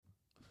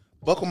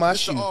Buckle my It's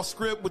shoe. the Off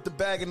Script with the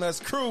Bag and Nuts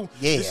crew.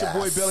 Yeah. It's your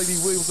boy Belly D.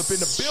 Williams up in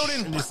the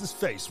building. And this is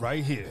Face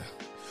right here.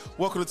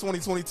 Welcome to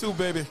 2022,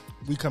 baby.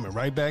 We coming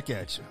right back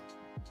at you.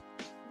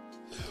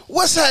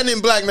 What's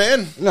happening, black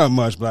man? Not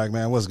much, black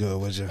man. What's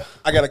good with you?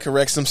 I gotta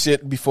correct some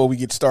shit before we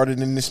get started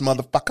in this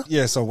motherfucker.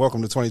 Yeah, so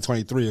welcome to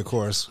 2023, of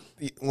course.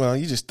 Well,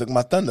 you just took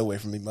my thunder away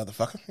from me,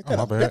 motherfucker. Ain't that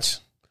my a bad. bitch?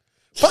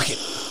 Fuck it.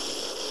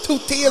 2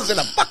 tears in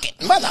a bucket,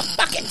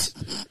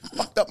 motherfucker.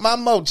 Fucked up my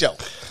mojo.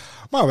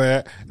 My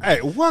bad. Hey,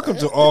 welcome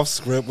to Off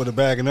Script with the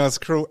Bag and Nuts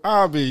crew.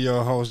 I'll be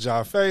your host,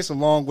 John Face,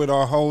 along with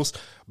our host,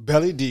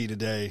 Belly D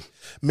today.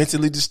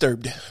 Mentally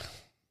disturbed.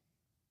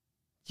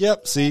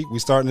 Yep, see, we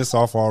starting this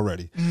off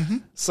already. Mm-hmm.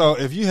 So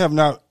if you have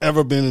not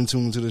ever been in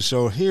tune to the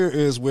show, here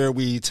is where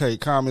we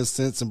take common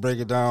sense and break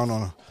it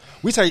down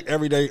we take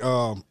everyday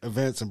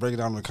events and break it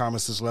down on the common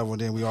sense level,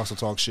 and then we also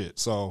talk shit.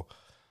 So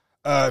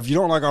if you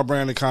don't like our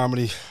brand of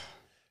comedy,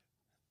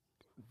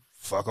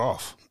 fuck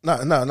off. No.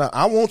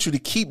 I want you to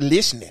keep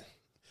listening.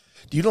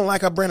 You don't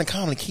like our brand of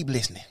comedy, keep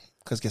listening.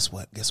 Because guess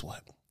what?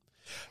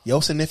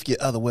 Your significant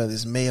other, whether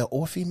it's male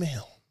or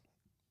female,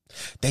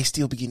 they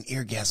still be getting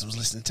orgasms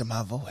listening to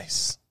my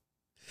voice.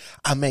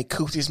 I make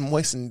coochies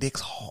moist and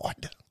dicks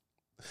hard.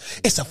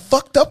 It's a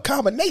fucked up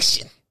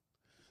combination.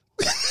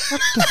 What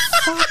the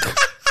fuck?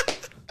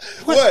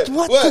 What?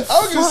 The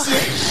I was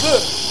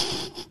fuck?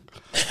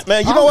 Look.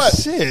 Man, you know what?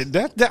 Shit,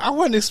 that I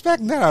wasn't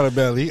expecting that out of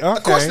Belly. Okay.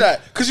 Of course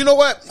not. Because you know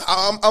what?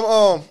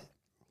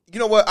 You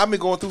know what? I've been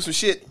going through some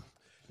shit.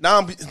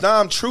 Now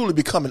I'm truly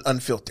becoming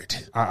unfiltered.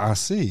 I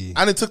see.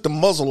 I done took the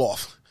muzzle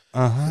off.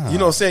 Uh-huh. You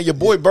know what I'm saying? Your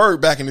boy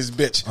Bird back in this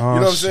bitch. Oh, you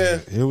know what I'm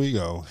saying? Here we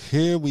go.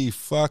 Here we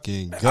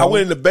fucking go. I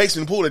went in the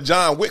basement and pulled a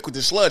John Wick with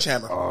the sludge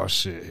hammer. Oh,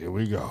 shit. Here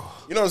we go.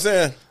 You know what I'm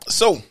saying?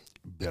 So.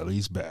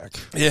 Belly's back.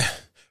 Yeah.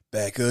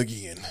 Back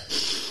again.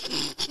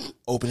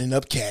 Opening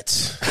up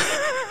cats.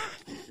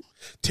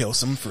 Tell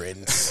some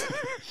friends.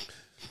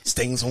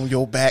 Stains on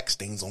your back.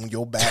 Stains on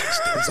your back.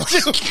 Stains on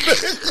your back.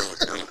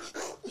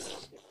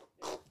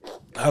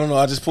 I don't know.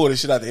 I just pulled this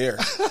shit out the air.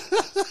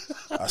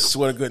 I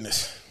swear to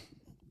goodness.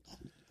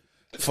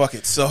 Fuck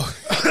it. So,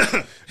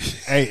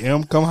 hey,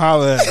 M, come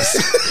holler at us.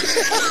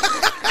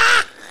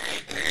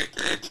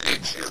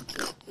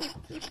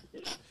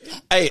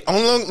 hey,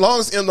 long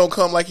as M don't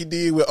come like he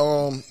did with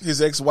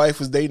his ex-wife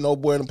was dating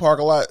old boy in the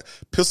parking lot,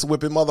 pistol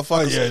whipping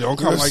motherfuckers. Oh, yeah, don't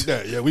come like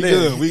that. Yeah, we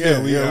good. We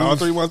good. We good. All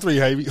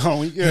 313, hey,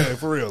 homie. Yeah,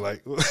 for real.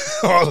 Like,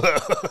 all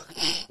up.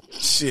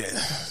 Shit.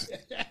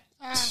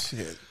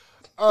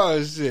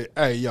 Oh, shit.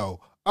 Hey, yo.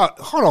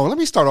 Hold on. Let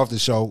me start off the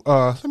show.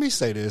 Let me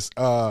say this.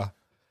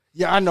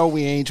 Yeah, I know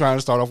we ain't trying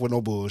to start off with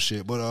no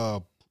bullshit,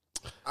 but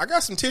I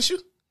got some tissue.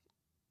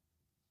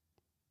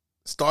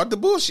 Start the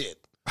bullshit.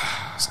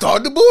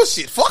 Start the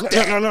bullshit. Fuck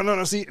that.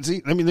 No. See.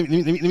 Let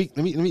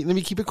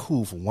me keep it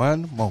cool for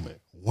one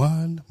moment.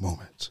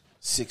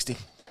 60,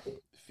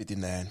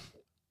 59,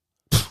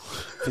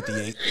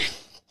 58,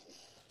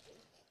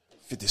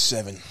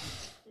 57,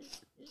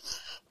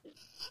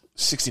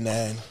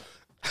 69.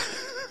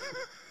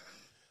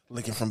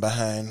 Licking from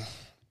behind.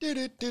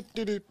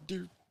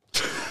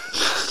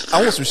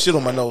 I want some shit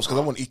on my nose because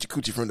I want to eat your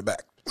coochie from the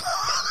back.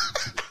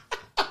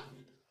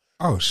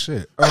 Oh,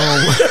 shit.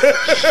 My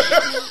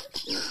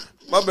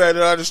bad.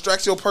 Did I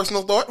distract your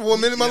personal thought for a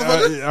minute,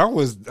 motherfucker?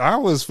 I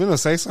was finna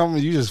say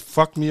something. You just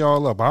fucked me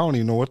all up. I don't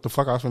even know what the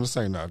fuck I was finna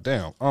say now.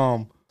 Damn.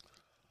 Oh,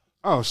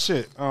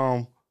 shit.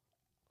 Oh.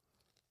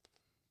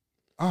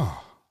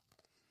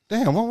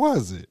 Damn, what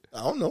was it?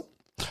 I don't know.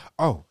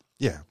 Oh,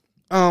 yeah.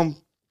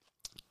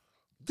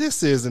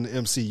 This is an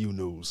MCU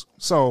news.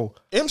 So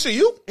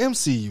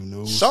MCU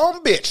news.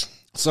 Some bitch.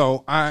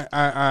 So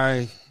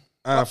I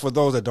for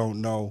those that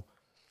don't know,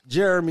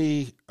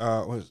 Jeremy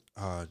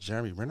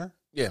Renner?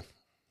 Yeah.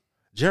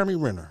 Jeremy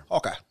Renner.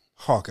 Hawkeye.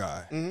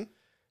 Mm-hmm.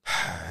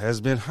 Has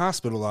been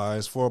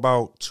hospitalized for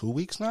about 2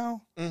 weeks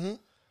now.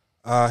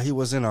 Mm-hmm. He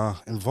was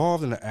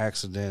involved in an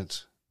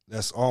accident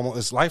that's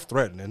it's life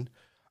threatening.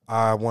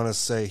 I want to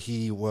say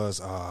he was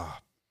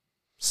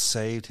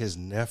saved his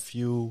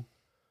nephew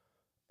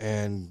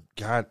and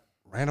got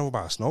ran over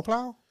by a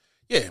snowplow?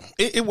 Yeah.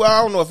 Well,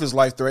 I don't know if it's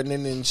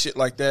life-threatening and shit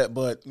like that,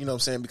 but, you know what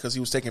I'm saying, because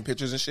he was taking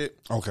pictures and shit.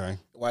 Okay.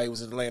 While he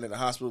was laying in the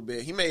hospital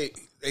bed.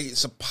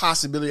 It's a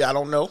possibility, I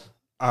don't know.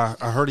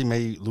 I heard he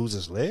may lose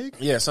his leg?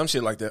 Yeah, some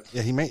shit like that.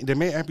 Yeah, they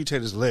may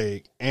amputate his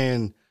leg,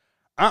 and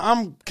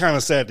I'm kind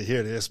of sad to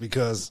hear this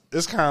because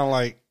it's kind of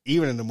like,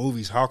 even in the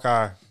movies,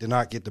 Hawkeye did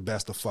not get the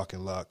best of fucking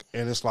luck.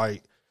 And it's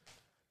like,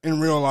 in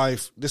real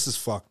life, this is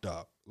fucked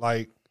up.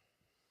 Like,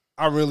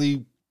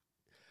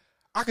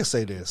 I can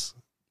say this.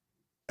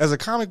 As a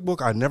comic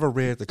book, I never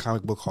read the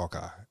comic book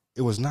Hawkeye.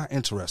 It was not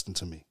interesting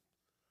to me.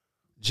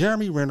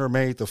 Jeremy Renner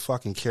made the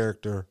fucking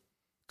character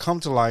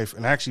come to life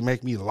and actually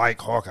make me like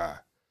Hawkeye.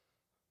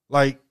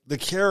 Like, the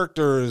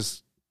character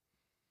is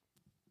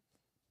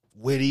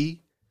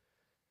witty,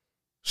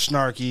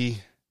 snarky.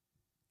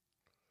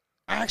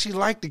 I actually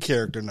like the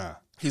character now.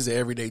 He's an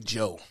everyday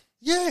Joe.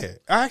 Yeah,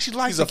 I actually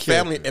like the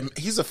character.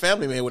 He's a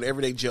family man with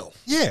everyday Joe.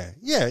 Yeah.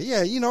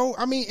 You know,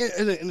 I mean,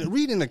 in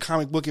reading the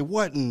comic book, it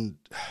wasn't.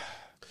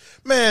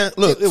 Man,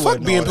 look, It fuck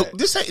wasn't being all that.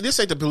 this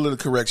ain't the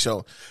politically correct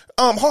show.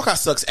 Hawkeye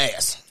sucks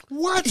ass.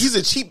 What? He's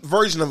a cheap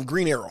version of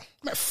Green Arrow.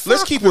 Man,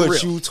 Let's keep it what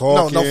real. you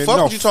talking. No,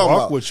 fuck what you talking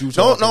about. What you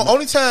talking. No,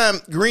 only time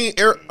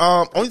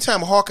only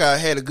time Hawkeye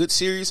had a good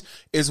series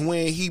is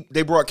when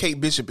they brought Kate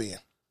Bishop in.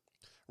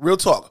 Real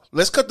talk.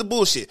 Let's cut the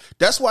bullshit.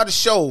 That's why the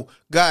show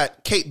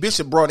got Kate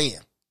Bishop brought in.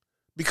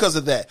 Because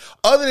of that.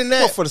 Other than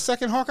that, for the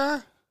second Hawkeye?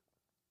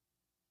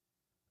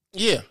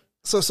 yeah.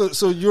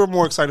 So you're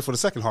more excited for the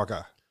second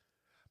Hawkeye?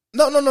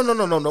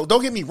 No.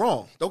 Don't get me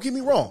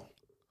wrong.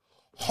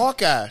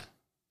 Hawkeye,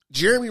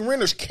 Jeremy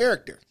Renner's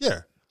character,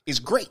 Yeah. is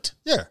great.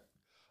 Yeah.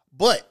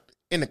 But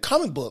in the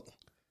comic book,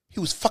 he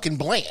was fucking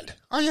bland.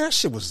 Oh yeah, that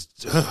shit was.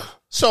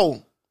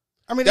 So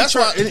I mean, that's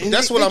what they I'm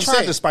tried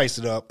saying. to spice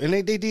it up, and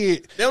they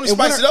did. They only And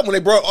spiced it up when they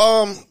brought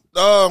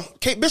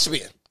Kate Bishop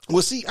in.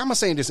 Well, see, I'm gonna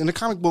say this in the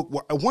comic book.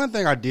 One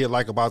thing I did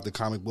like about the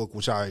comic book,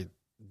 which I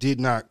did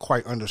not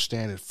quite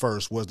understand at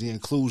first, was the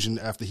inclusion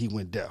after he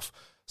went deaf.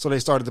 So they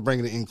started to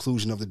bring the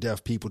inclusion of the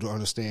deaf people to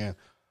understand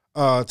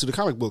to the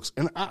comic books,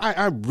 and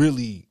I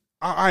really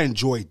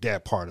enjoyed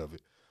that part of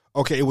it.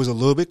 Okay, it was a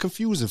little bit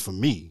confusing for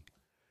me,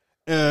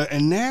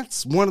 and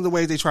that's one of the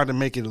ways they tried to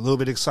make it a little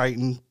bit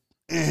exciting.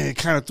 And it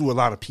kind of threw a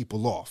lot of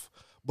people off,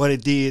 but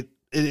it did.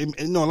 A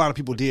lot of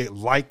people did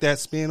like that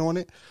spin on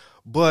it.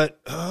 But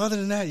other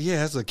than that, yeah,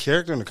 as a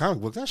character in the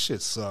comic book, that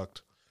shit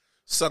sucked.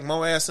 Suck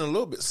more ass in a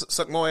little bit.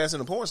 Suck more ass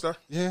in a porn star.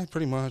 Yeah,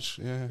 pretty much.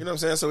 Yeah, You know what I'm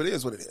saying? So it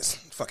is what it is.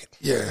 Fuck it.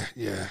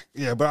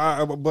 yeah.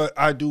 But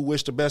I do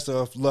wish the best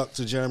of luck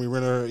to Jeremy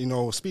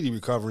Renner. Speedy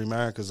recovery,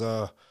 man. Because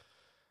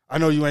I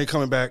know you ain't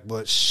coming back,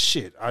 but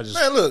shit, I just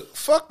Man, look,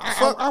 fuck.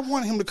 I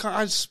want him to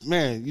come.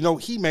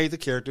 He made the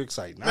character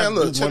exciting. Man, I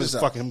look, just check wanted this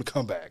out. fucking him to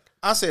come back.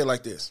 I say it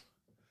like this.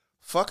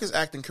 Fuck his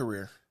acting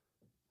career.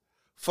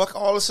 Fuck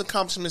all his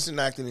accomplishments in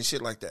acting and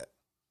shit like that.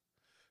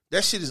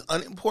 That shit is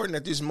unimportant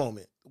at this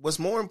moment. What's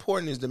more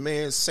important is the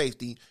man's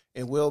safety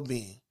and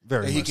well-being.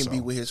 Very that he much can so. be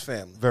with his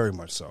family. Very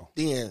much so.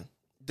 Then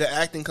the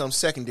acting comes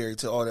secondary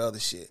to all the other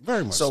shit.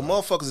 Very much So so.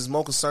 motherfuckers is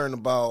more concerned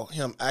about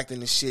him acting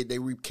and shit. They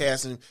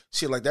recasting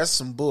shit like that's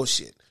some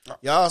bullshit.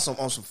 Y'all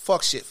on some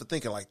fuck shit for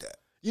thinking like that.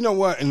 You know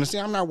what? And see,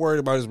 I'm not worried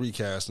about his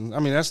recasting. I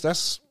mean,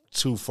 that's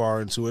too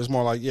far into it. It's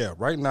more like, yeah,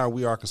 right now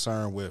we are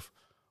concerned with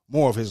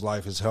more of his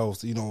life, his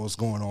health, what's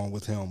going on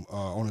with him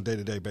on a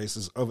day-to-day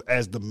basis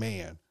as the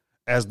man,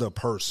 as the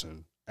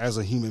person, as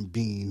a human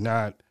being,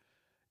 not,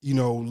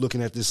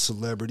 looking at this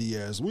celebrity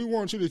as, we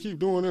want you to keep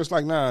doing this.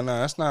 Like, nah,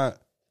 that's not,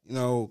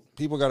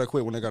 people got to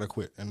quit when they got to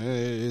quit. And it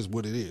is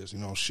what it is,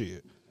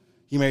 shit.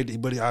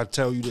 But I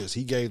tell you this,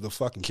 he gave the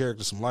fucking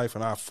character some life,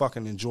 and I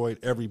fucking enjoyed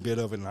every bit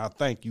of it, and I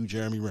thank you,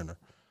 Jeremy Renner,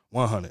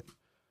 100.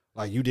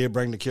 Like, you did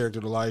bring the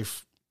character to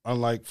life,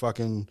 unlike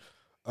fucking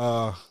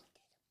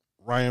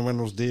Ryan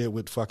Reynolds did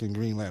with fucking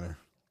Green Lantern.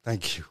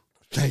 Thank you.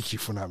 Thank you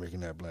for not making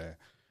that bland.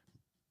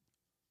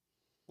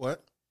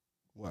 What?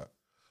 What?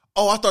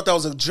 Oh, I thought that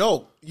was a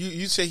joke.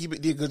 You say he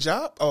did a good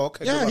job? Oh,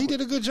 okay. Yeah, he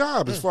did a good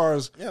job as far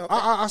as, Yeah, okay.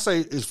 I say,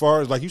 as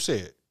far as, like you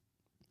said,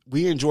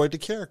 we enjoyed the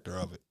character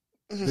of it.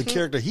 The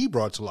character he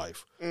brought to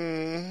life.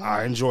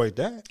 I enjoyed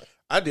that.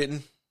 I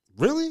didn't.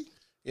 Really?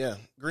 Yeah.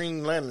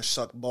 Green Lantern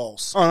sucked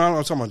balls. Oh, no,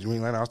 I'm talking about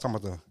Green Lantern. I was talking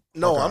about the...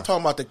 No, Hawkeye. I'm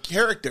talking about the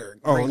character.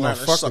 Oh, Green no,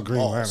 Lantern fuck the sucked Green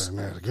balls. Lantern,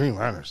 man. The Green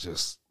Lantern's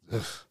just...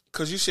 Ugh.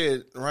 Because you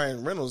said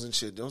Ryan Reynolds and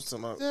shit. Those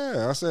talking about,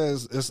 Yeah, I said,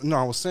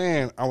 I was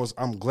saying,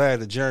 I'm glad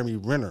that Jeremy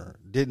Renner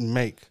didn't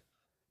make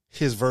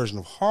his version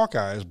of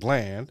Hawkeye as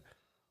bland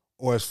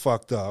or as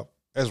fucked up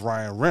as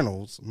Ryan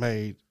Reynolds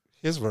made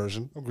his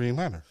version of Green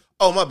Lantern.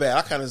 Oh, my bad.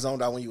 I kind of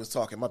zoned out when you was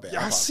talking. My bad.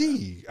 Yeah, I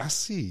see.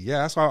 Yeah,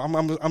 that's why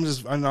I'm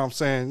just, I know I'm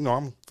saying,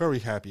 I'm very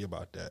happy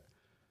about that.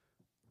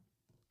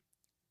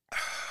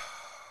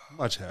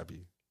 Much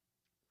happy.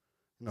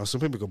 Some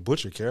people could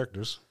butcher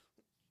characters.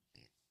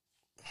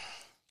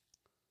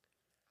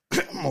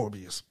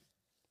 Morbius.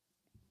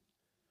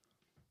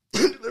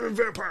 Living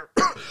vampire.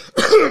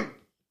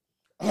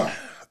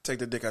 Take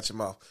the dick out your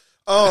mouth.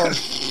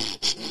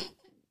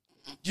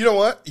 You know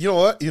what?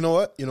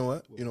 What?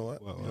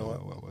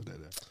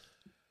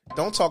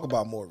 Don't talk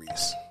about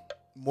Morbius.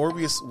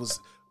 Morbius was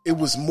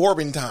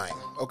Morbin time,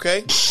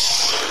 okay?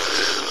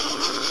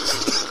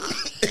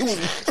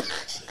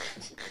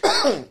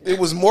 It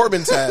was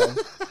Morbin time.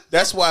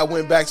 That's why I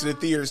went back to the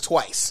theaters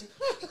twice.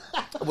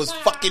 It was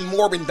fucking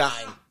Morbin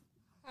time.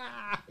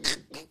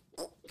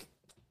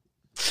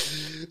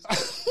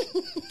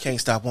 Can't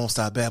stop, won't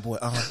stop, bad boy.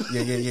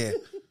 Yeah.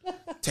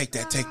 Take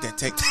that.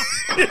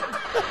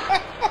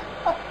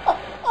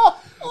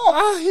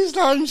 He's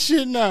starting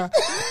shit now.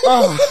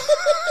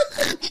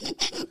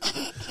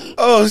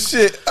 Oh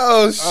shit.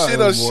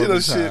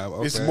 Morbin Shit. time.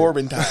 Okay. It's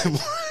Morbin time.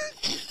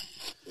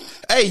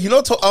 Hey,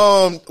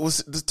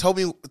 was this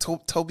Toby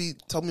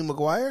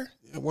Maguire?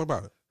 Yeah, what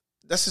about it?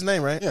 That's his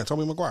name, right? Yeah,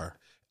 Tobey Maguire.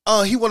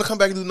 He want to come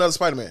back and do another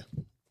Spider-Man.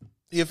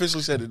 He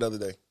officially said it the other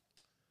day.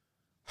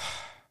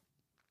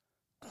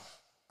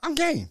 I'm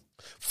game.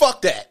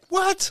 Fuck that.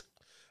 What?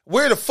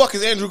 Where the fuck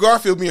is Andrew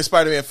Garfield being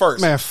Spider-Man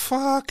first? Man,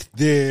 fuck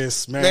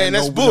this, man. Man,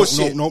 that's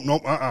bullshit.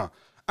 Nope.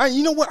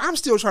 You know what? I'm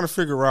still trying to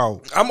figure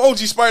out. I'm OG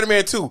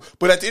Spider-Man too,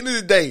 but at the end of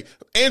the day,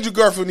 Andrew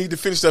Garfield need to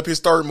finish up his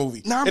third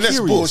movie. Now, and that's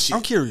bullshit.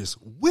 I'm curious.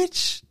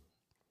 Which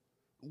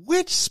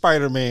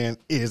Spider-Man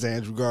is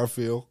Andrew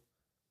Garfield?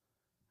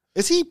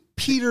 Is he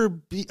Peter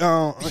B?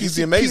 He's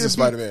the Amazing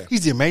Spider-Man.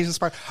 He's the Amazing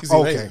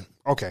Spider-Man.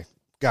 Okay,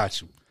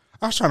 got you.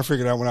 I was trying to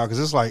figure that one out because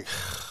it's like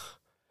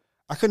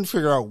I couldn't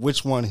figure out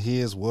which one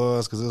his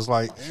was because it was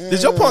like.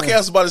 Did your punk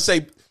ass about to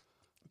say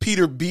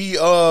Peter B? Yeah,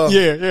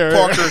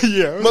 Parker.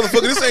 Yeah,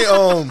 motherfucker. This ain't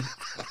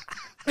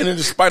and then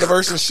the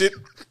Spider-Verse and shit.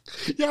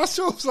 Yeah, I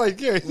sure was like,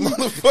 yeah,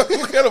 motherfucker.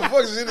 What kind of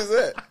fuck shit is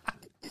that?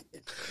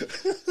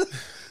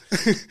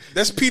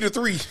 That's Peter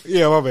 3.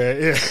 Yeah, my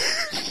bad. Yeah.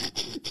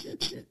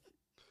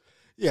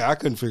 Yeah, I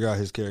couldn't figure out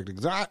his character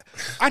because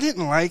I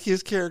didn't like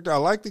his character. I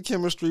liked the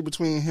chemistry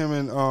between him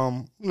and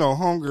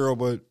homegirl,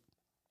 but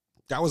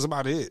that was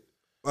about it.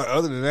 But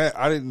other than that,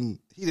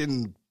 he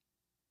didn't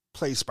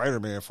play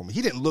Spider-Man for me.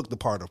 He didn't look the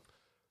part of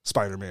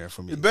Spider-Man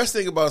for me. The best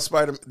thing about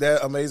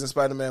that Amazing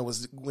Spider-Man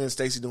was Gwen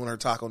Stacy doing her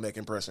taco neck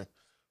impression.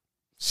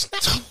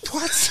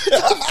 What?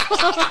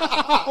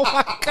 Oh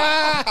my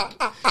God!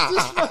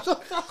 This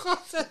motherfucker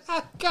said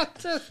I got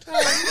this.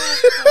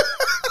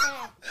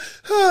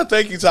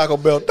 Thank you, Taco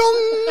Bell.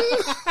 Dong.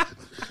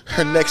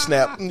 Her neck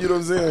snap. You know what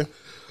I'm saying?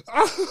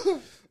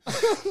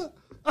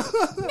 No.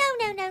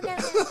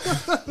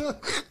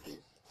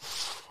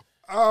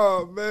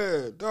 Oh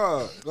man,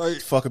 dog!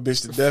 Like fuck a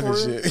bitch to death and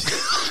shit.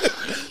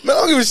 Man, I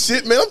don't give a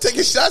shit, man. I'm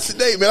taking shots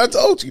today, man. I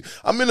told you.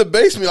 I'm in the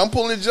basement. I'm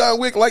pulling John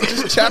Wick like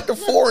this chapter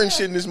 4 and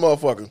shit in this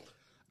motherfucker.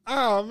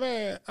 Oh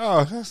man,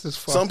 that's just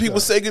fucked up. Some people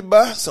say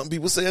goodbye. Some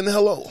people saying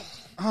hello.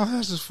 Oh,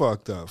 that's just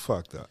fucked up.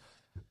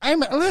 Hey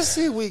man, let's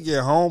see if we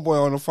get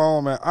homeboy on the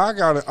phone, man. I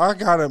got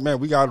it, man.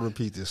 We gotta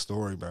repeat this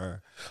story,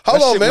 man.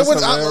 Hold on, man.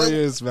 What's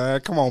hilarious,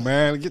 man? Come on,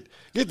 man.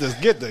 Get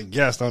the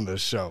guest on the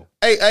show.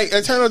 Hey,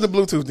 turn on the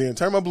Bluetooth then.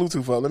 Turn my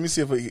Bluetooth up. Let me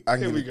see if I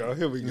can. Here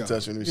we go.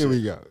 Touch it. Here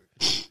we go.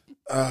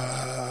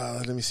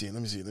 Let me see. I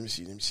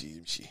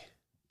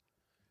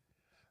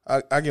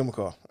give him a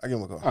call.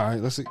 All right,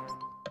 let's see.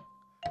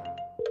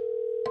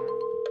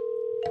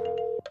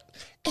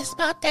 It's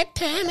about that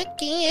time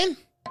again.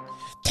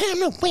 Time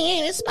to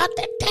win. It's about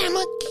that time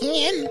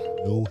again.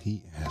 No,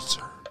 he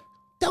answered.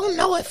 Don't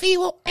know if he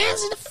will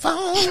answer the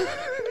phone.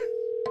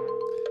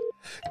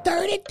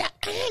 Dirty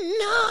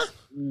Diana.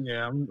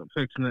 Yeah, I'm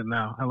fixing it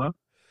now. Hello?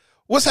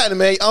 What's happening,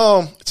 man?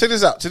 Check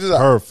this out.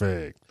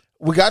 Perfect.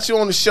 We got you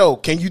on the show.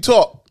 Can you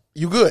talk?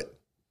 You good?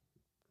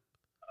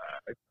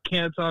 I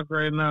can't talk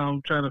right now.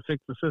 I'm trying to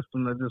fix the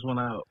system that just went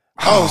out.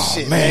 Oh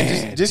shit,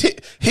 man. Just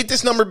hit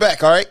this number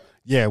back, all right?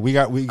 Yeah, we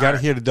got to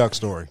hear the duck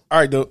story. All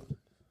right, dude.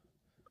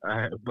 All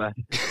right, bye.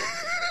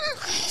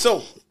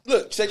 So,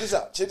 look, check this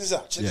out.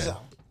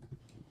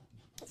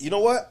 You know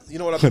what?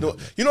 I've been doing?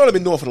 You know what I've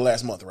been doing for the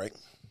last month, right?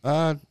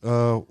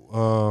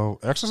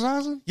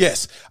 Exercising?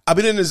 Yes. I've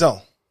been in the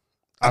zone.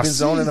 I've been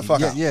zoning the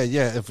fuck out. Yeah.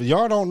 If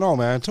y'all don't know,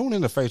 man, tune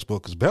into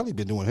Facebook because Belly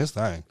been doing his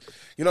thing.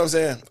 You know what I'm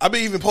saying? I've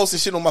been even posting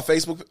shit on my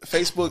Facebook.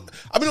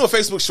 I've been doing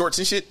Facebook shorts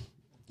and shit.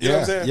 You know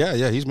what I'm saying?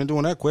 Yeah. He's been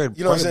doing that quite a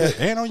bit.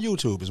 And on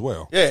YouTube as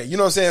well. Yeah, you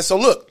know what I'm saying? So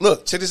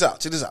look, check this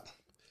out.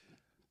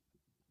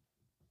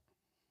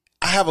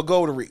 I have a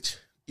goal to reach.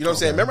 You know what I'm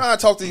saying? Remember how I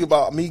talked to you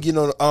about me getting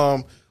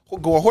on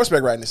going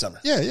horseback riding this summer?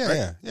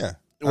 Yeah.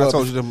 Well, I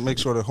told you to make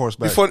sure the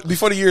horseback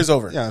before the year's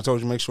over. Yeah, I told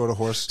you to make sure the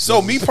horse.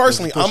 So me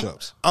personally,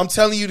 I'm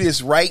telling you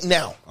this right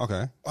now.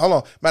 Okay. Hold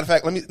on. Matter of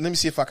fact, let me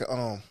see if I can.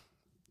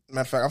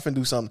 Matter of fact, I'm finna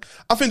do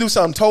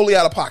something. Totally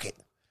out of pocket.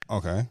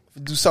 Okay.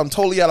 Do something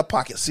totally out of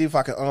pocket. See if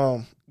I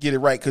can get it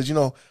right because you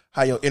know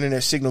how your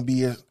internet signal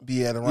be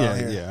at around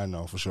here. Yeah, I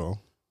know for sure.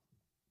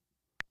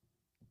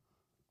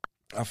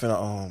 I'm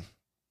finna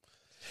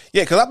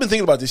yeah, because I've been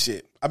thinking about this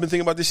shit. You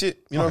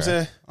know what I'm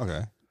saying?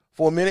 Okay.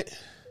 For a minute.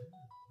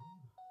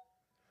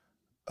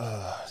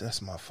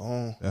 That's my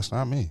phone. That's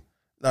not me.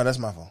 No, that's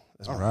my phone.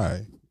 All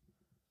right.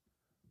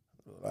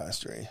 Live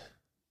stream.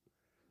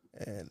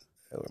 And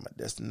where my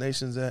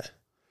destination's at.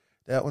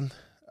 That one.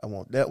 I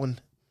want that one.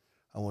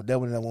 I want that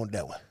one and I want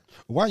that one.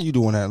 Why are you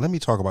doing that? Let me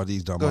talk about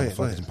these dumb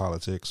motherfuckers in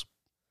politics.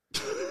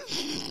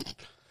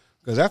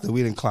 Because after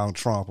we didn't clown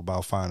Trump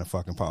about finding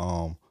fucking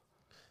all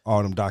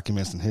them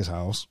documents in his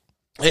house.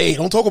 Hey,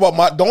 don't you talk about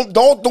my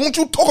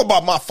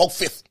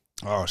 4/5.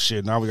 Oh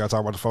shit! Now we gotta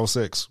talk about the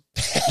 4/6.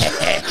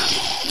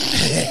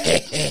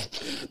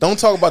 Don't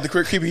talk about the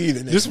creepy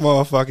either. This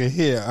motherfucker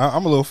here,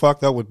 I'm a little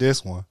fucked up with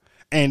this one.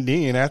 And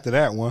then after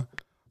that one,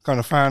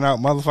 gonna find out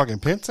motherfucking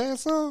Pence had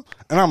some,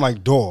 and I'm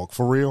like, dog,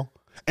 for real.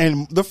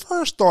 And the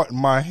first thought in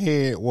my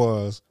head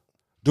was,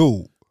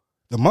 dude,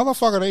 the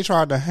motherfucker they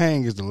tried to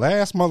hang is the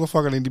last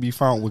motherfucker need to be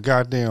found with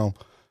goddamn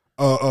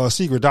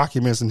secret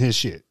documents in his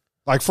shit.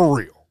 Like for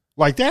real.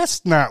 Like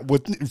that's not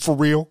what for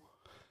real,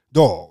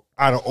 dog.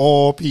 Out of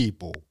all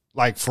people,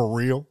 like for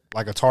real,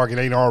 like a target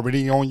ain't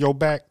already on your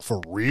back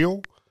for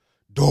real,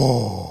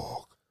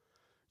 dog.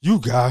 You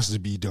guys to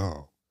be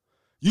dumb.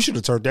 You should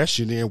have turned that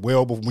shit in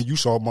well before when you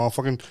saw the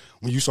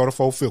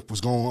 4/5 was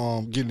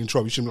going get in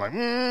trouble. You should be like,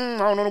 I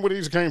don't know where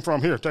these came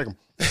from. Here, take them.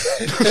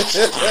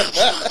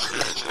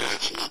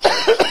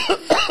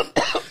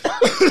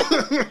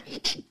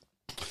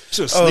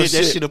 Should have slid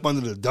that shit up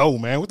under the door,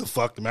 man. What the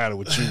fuck the matter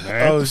with you,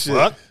 man? Oh, shit.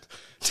 Fuck?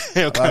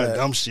 What kind of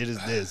dumb shit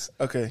is this?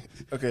 Okay.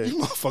 You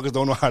motherfuckers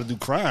don't know how to do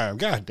crime.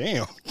 God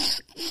damn.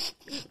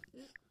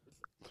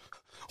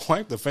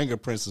 Wipe the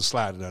fingerprints and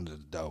slide it under the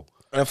door.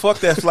 And fuck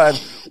that slide.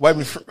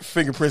 Wiping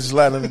fingerprints and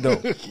sliding under the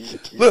door.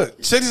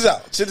 Look, check this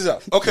out.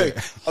 Okay,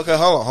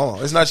 hold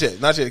on. It's not yet.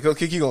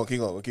 Keep going.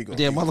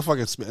 Yeah,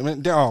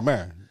 motherfucking. Oh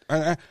man.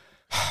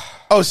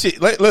 Oh shit!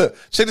 Look,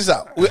 check this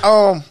out.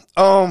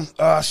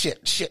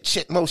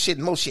 Shit, more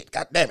shit.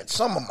 God damn it,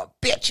 some of my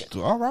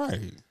bitches. All right.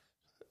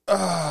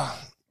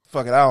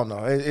 Fuck it, I don't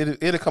know.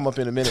 It'll come up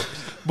in a minute,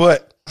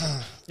 but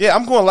yeah,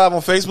 I'm going live on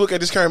Facebook at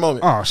this current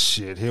moment. Oh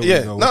shit! Here we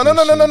go. No.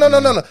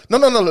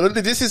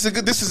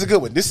 This is a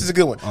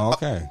good one.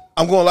 Okay.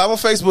 I'm going live on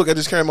Facebook at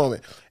this current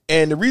moment,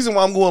 and the reason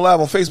why I'm going live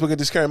on Facebook at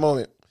this current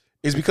moment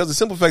is because the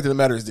simple fact of the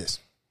matter is this.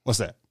 What's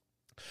that?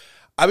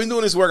 I've been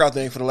doing this workout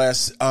thing for the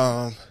last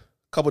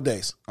couple of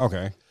days.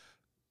 Okay.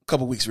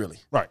 Couple weeks, really.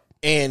 Right.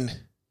 And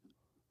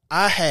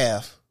I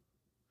have,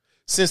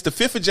 since the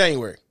 5th of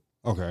January,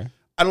 okay,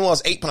 I done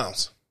lost 8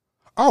 pounds.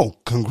 Oh,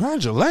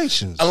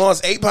 congratulations. I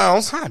lost 8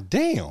 pounds. God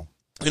damn.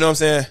 You know what I'm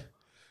saying?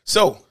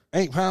 So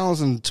 8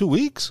 pounds in 2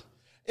 weeks?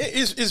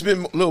 It's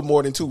been a little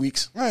more than 2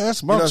 weeks. Right, that's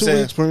about 2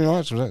 weeks pretty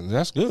much.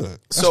 That's good.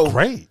 That's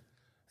great.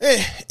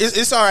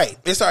 It's all right.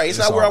 It's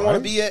not where I want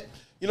to be at.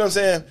 You know what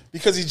I'm saying?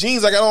 Because these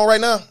jeans I got on right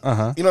now,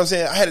 you know what I'm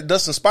saying? I had to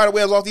dust some spider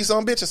webs off these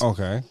some bitches.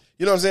 Okay.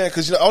 You know what I'm saying?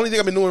 Because the only thing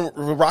I've been doing is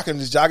rocking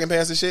just jogging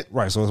pants and shit.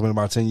 Right, so it's been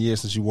about 10 years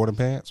since you wore them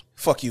pants?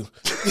 Fuck you.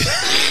 Fuck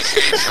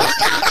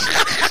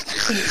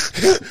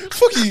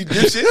you,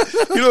 dipshit.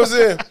 You know what I'm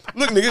saying?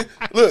 Look, nigga.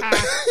 Look.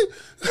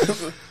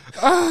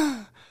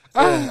 All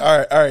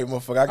right,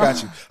 motherfucker.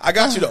 I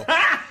got you, though.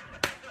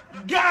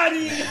 Got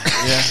it.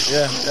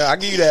 Yeah. I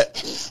give you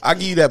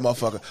that,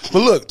 motherfucker. But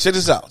look, check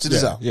this out.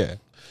 Yeah.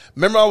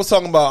 Remember I was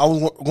talking about I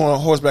was going on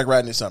horseback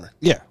riding this summer.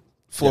 Yeah.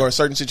 For a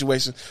certain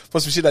situation, for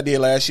some shit I did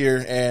last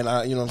year, and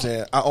you know what I'm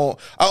saying? I own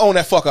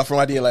that fuck up from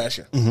what I did last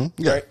year.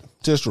 Mm-hmm. Yeah. Right?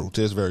 Tis true.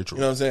 Tis very true.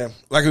 You know what I'm saying?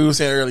 Like we were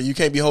saying earlier, you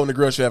can't be holding a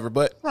grudge forever,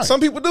 but some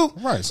people do.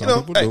 Right.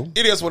 Some people do.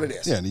 It is what it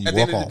is. Yeah, you at the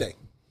end of the day.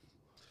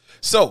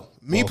 So,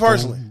 me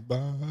personally,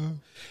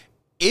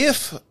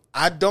 if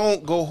I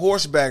don't go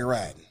horseback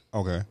riding,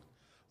 okay,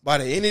 by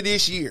the end of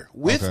this year,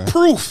 with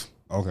proof,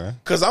 okay,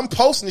 because I'm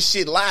posting this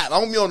shit live. I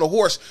don't be on the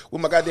horse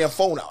with my goddamn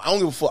phone out. I don't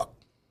give a fuck.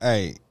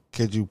 Hey,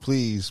 could you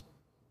please,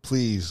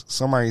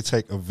 somebody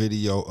take a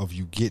video of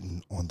you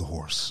getting on the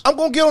horse? I'm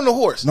gonna get on the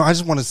horse. No, I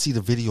just want to see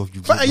the video of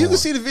you. Fine, you can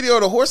see the video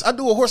of the horse. I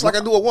do a horse like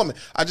I do a woman.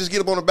 I just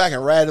get up on the back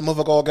and ride the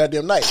motherfucker all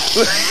goddamn night.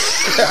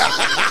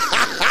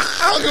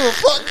 I don't give a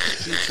fuck.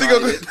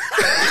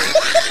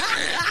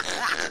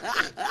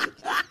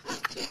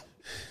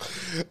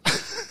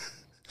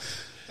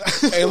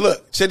 Hey,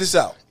 look, check this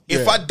out.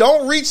 If I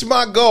don't reach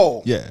my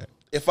goal,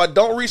 if I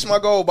don't reach my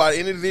goal by the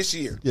end of this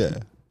year,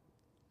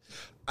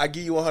 I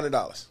give you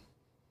 $100.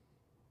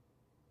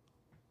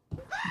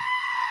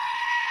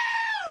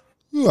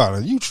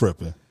 You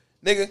tripping,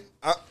 nigga?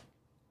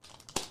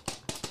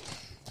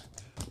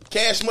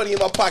 Cash money in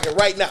my pocket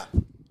right now.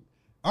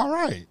 All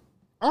right.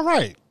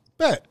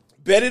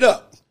 Bet it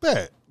up.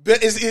 Bet.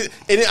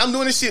 And I'm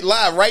doing this shit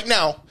live right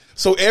now,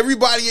 so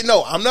everybody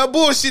I'm not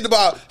bullshitting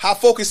about how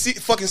fucking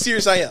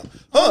serious I am.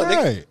 All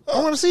right.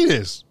 I want to see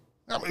this.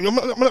 I'm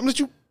gonna let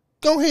you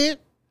go ahead.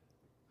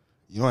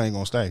 You know I ain't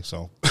gonna stay,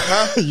 so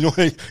you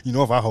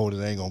know if I hold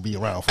it, I ain't gonna be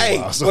around for a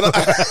while. So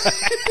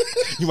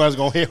you might as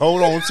well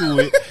hold on to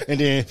it, and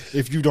then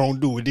if you don't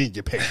do it, then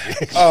you pay.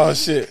 Oh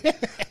shit!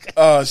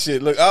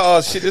 Look,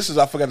 this is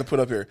I forgot to put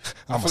up here.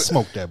 I'm gonna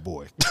smoke that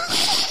boy.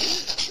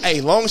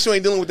 Hey, long as you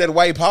ain't dealing with that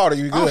white powder,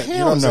 you good. Oh, you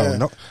know what I'm saying?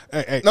 No.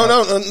 Hey,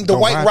 the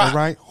white rock. The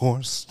right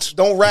horse.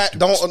 Don't ride.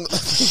 Don't.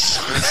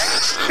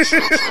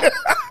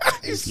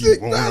 If you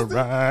want to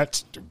ride.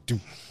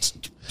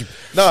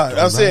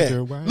 I'm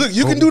saying, look,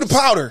 you can do the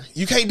powder.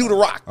 You can't do the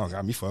rock. Oh,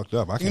 got me fucked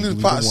up. I can't do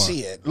the powder.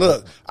 Shit.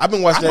 Look, I've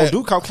been watching that. I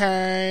don't do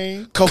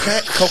cocaine.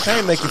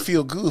 Cocaine make you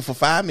feel good for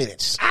 5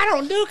 minutes. I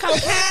don't do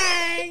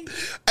cocaine.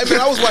 I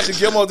mean, I was watching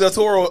Guillermo del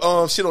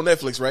Toro shit on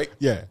Netflix, right?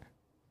 Yeah.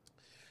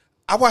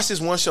 I watched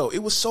this one show. It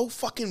was so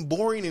fucking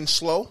boring and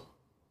slow.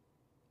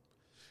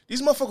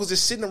 These motherfuckers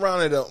just sitting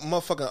around at a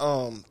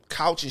motherfucking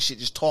couch and shit,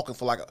 just talking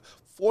for like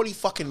 40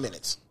 fucking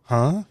minutes.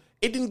 Huh?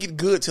 It didn't get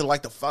good till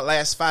like the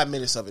last 5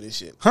 minutes of it and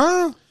shit.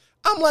 Huh?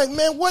 I'm like,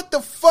 man, what the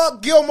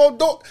fuck, Guillermo?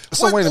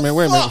 So wait a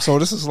minute. So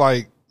this is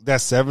like that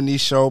 70s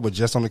show, but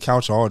just on the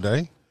couch all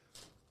day?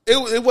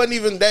 It wasn't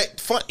even that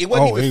fun. It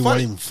wasn't even funny.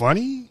 Wasn't even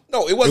funny?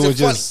 No, it wasn't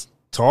funny. Just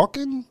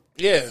talking?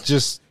 Yeah.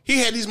 Just... He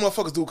had these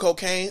motherfuckers do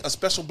cocaine, a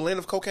special blend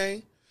of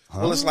cocaine. Huh?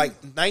 Well, it's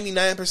like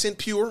 99%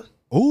 pure.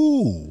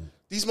 Ooh.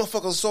 These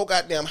motherfuckers are so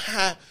goddamn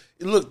high.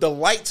 Look, the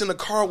lights in the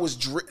car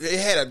it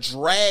had a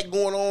drag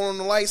going on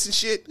the lights and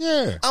shit.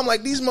 Yeah. I'm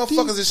like, these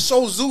motherfuckers is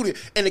so zooted.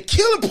 And the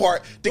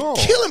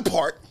killing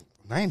part,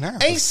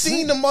 ain't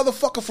seen the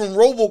motherfucker from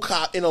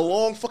RoboCop in a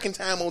long fucking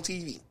time on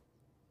TV.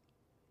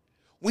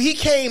 When he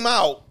came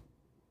out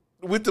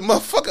with the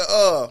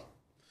motherfucker,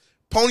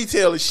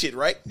 ponytail and shit,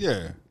 right?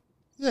 Yeah.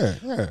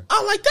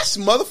 I'm like, that's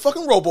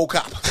motherfucking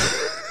RoboCop.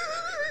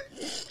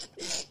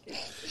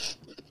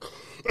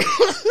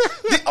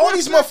 All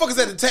these motherfuckers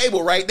at the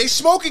table, right? They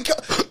smoking.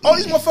 All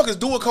these motherfuckers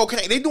doing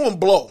cocaine. They doing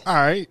blow. All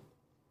right.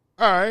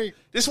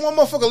 This one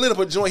motherfucker lit up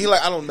a joint. He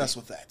like, I don't mess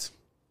with that.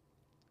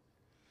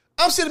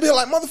 I'm sitting here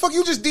like, motherfucker,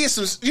 you just did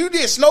you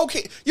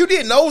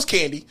did nose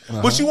candy,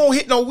 but you won't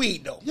hit no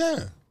weed though.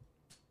 Yeah.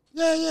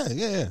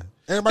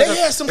 Everybody They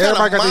had some kind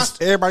of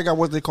monster. everybody got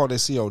what they call their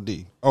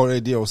COD. Oh,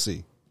 their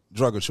DOC.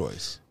 Drug of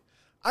choice.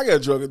 I got a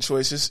drug of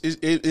choice.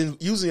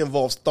 It usually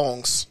involves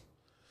thongs.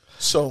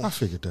 So I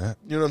figured that.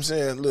 You know what I'm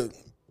saying? Look.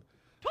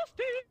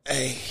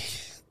 Hey,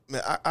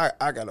 man,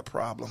 I got a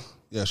problem.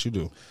 Yes, you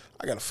do.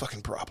 I got a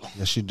fucking problem.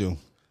 Yes, you do.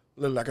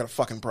 Look, I got a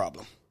fucking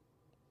problem.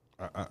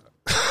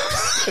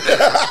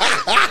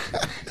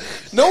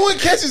 No one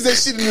catches that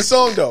shit in the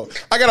song, though.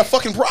 I got a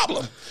fucking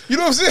problem. You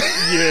know what I'm saying?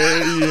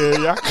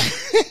 Yeah.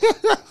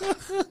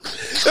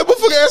 That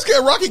motherfucker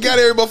ASCAP Rocky got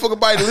every motherfucker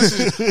bite to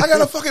listen. I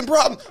got a fucking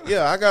problem.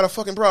 Yeah, I got a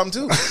fucking problem,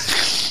 too.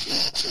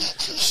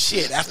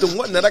 Shit, after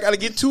one that, I got to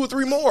get 2 or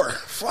 3 more.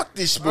 Fuck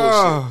this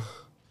bullshit.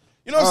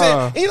 You know what I'm saying?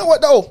 And you know what,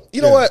 though?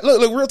 You know what?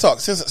 Look, real talk.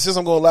 Since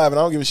I'm going live and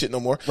I don't give a shit no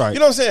more. Right. You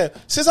know what I'm saying?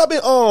 Since I've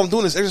been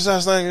doing this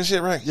exercise thing and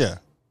shit, right? Yeah.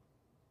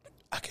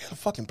 I got a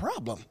fucking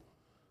problem.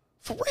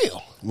 For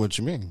real. What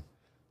you mean?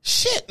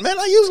 Shit, man,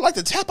 I usually like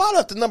to tap out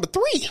after number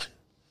 3.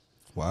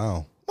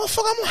 Wow.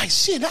 Motherfucker, I'm like,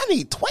 shit, I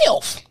need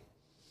 12.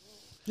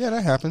 Yeah,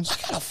 that happens. I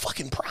got a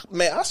fucking problem.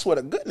 Man, I swear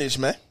to goodness,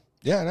 man.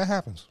 Yeah, that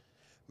happens.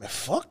 Man,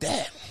 fuck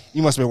that.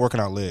 You must have been working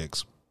out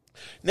legs.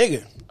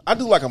 Nigga, I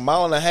do like a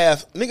mile and a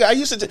half. Nigga, I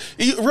used to,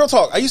 real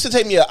talk, I used to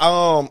take me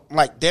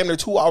like damn near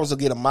 2 hours to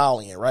get a mile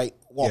in, right?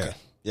 Walking.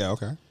 Yeah,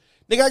 okay.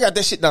 Nigga, I got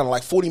that shit done in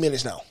like 40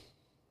 minutes now.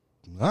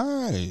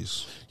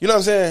 Nice. You know what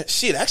I'm saying?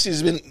 Shit, actually,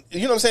 it's been,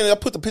 you know what I'm saying? I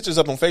put the pictures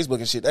up on Facebook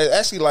and shit.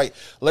 Actually, like,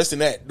 less than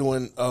that,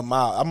 doing a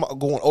mile. I'm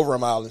going over a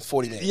mile in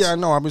 40 minutes. Yeah, I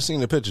know. I've been seeing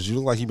the pictures. You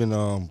look like you've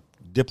been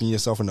dipping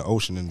yourself in the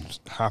ocean and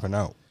hopping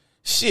out.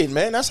 Shit,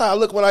 man, that's how I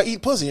look when I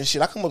eat pussy and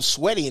shit. I come up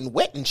sweaty and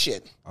wet and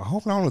shit. I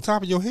hope not on the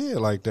top of your head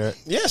like that.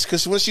 Yes,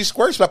 because when she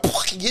squirts, like,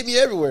 get me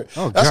everywhere.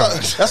 Oh, that's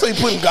God. That's why you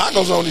putting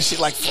goggles on and shit.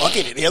 Like, fuck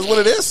it. It is what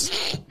it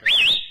is.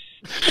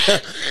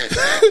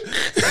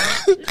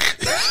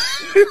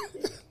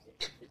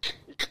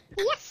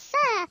 Yes,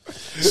 sir.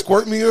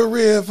 Squirt me a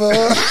river.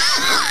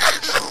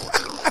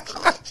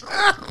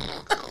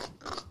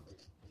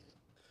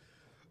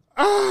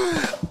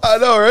 I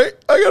know, right?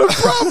 I got a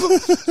problem.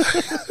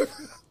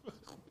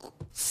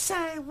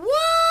 Say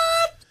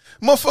what?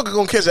 Motherfucker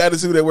gonna catch an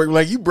attitude at work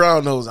like, you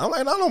brown nose. I'm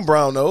like, I don't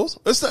brown nose.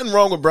 There's nothing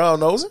wrong with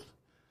brown nosing.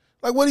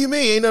 Like, what do you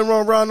mean? Ain't nothing wrong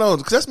with brown nose?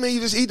 Because that's mean you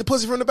just eat the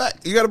pussy from the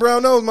back. You got a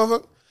brown nose,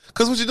 motherfucker.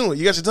 Because what you doing?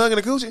 You got your tongue in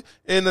the coochie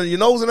and your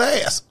nose in the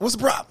ass. What's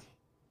the problem?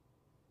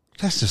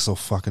 That's just so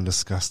fucking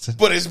disgusting.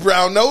 But it's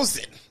brown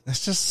nosing.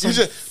 That's just so You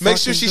just make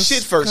sure she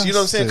shit first. You know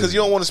what I'm saying? Because you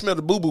don't want to smell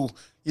the boo boo.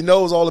 Your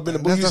nose all up in the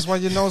boo. That's why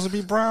your nose will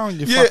be brown.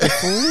 You Yeah. fucking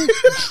fool.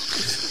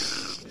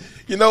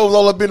 Your nose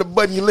all up in the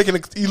butt and you licking a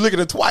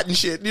twat and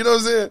shit. You know what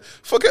I'm saying?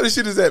 Fuck kind of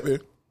shit is that, man?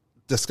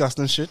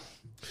 Disgusting shit.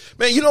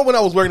 Man, you know when I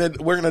was working at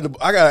the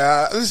I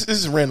got this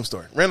is a random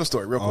story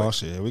real quick. Oh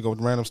shit, here we go with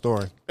random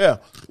story. Yeah,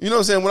 you know what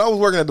I'm saying? When I was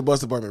working at the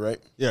bus department, right?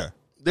 Yeah.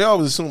 They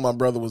always assumed my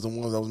brother was the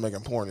one that was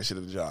making porn and shit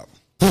at the job.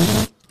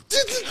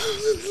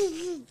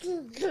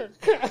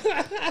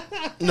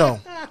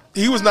 No,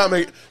 he was not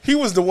making. He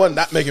was the one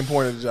not making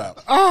porn at the job.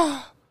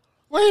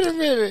 Wait a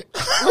minute.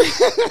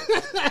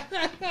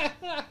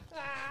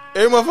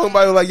 Every motherfucker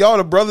was like, y'all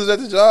the brothers at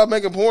the job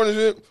making porn and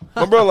shit.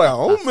 My brother like, I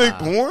don't make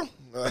porn.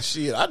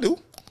 Shit, I do.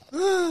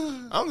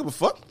 I don't give a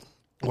fuck.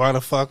 Why the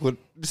fuck would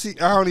see?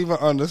 I don't even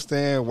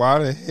understand why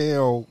the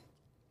hell.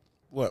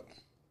 What?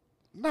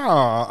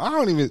 Nah, I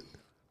don't even.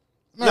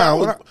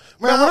 Nah,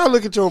 when I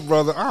look at your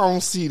brother, I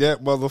don't see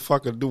that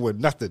motherfucker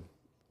doing nothing.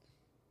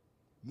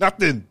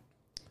 Nothing.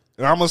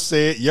 And I'm gonna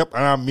say it. Yep,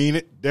 and I mean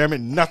it. Damn it,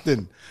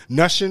 nothing.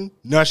 Nushing.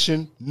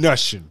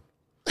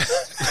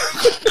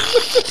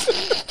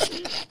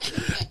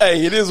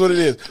 Hey, it is what it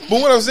is.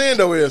 But what I'm saying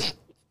though is,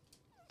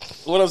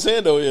 look,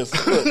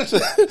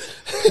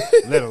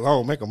 let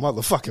alone make a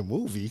motherfucking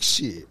movie.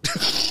 Shit.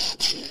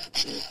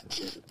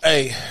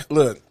 hey,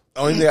 look.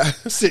 Only thing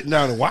Sitting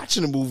down and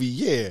watching a movie,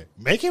 yeah.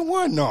 Making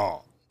one,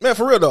 no. man,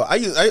 for real though,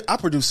 I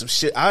produce some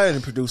shit. I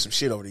didn't produce some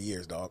shit over the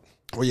years, dog.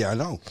 Well, yeah, I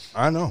know.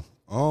 Oh, I know.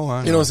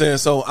 You know what I'm saying?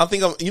 So I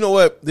think you know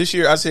what? This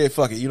year I said,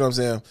 fuck it. You know what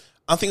I'm saying?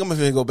 I think I'm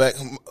gonna go back.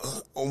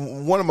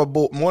 One of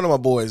my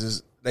boys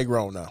is they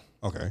grown now.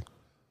 Okay.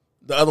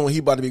 The other one he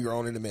about to be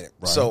grown in a minute.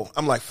 Right. So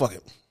I'm like, fuck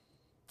it.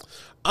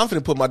 I'm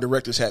finna put my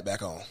director's hat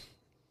back on.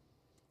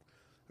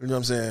 You know what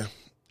I'm saying?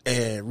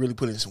 And really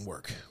put in some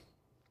work.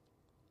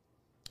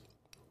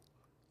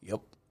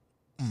 Yep.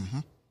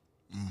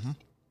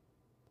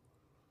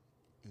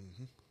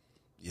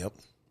 Yep.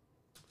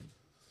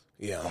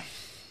 Yeah.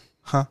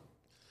 Huh?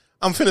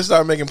 I'm finna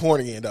start making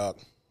porn again, dog.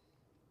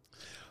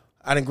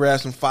 I done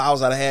grabbed some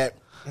files I had.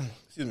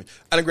 Excuse me.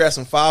 I done grabbed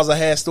some files I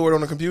had stored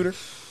on the computer.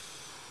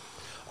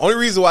 Only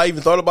reason why I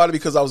even thought about it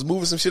because I was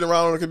moving some shit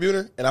around on the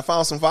computer and I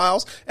found some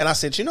files and I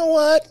said, you know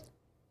what?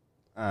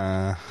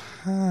 Why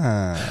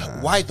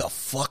the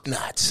fuck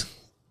not?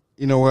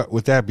 You know what?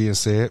 With that being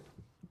said,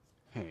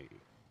 hey,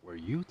 were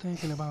you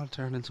thinking about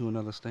turning to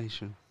another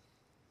station?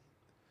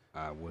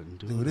 I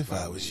wouldn't do it if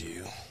I was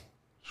you.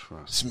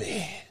 Trust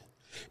me.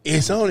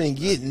 It's only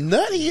getting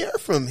nuttier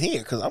from here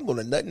because I'm going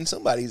to nut in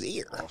somebody's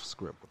ear. Off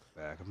script with a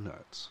bag of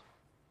nuts.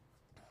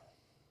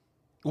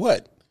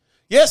 What?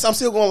 Yes, I'm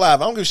still going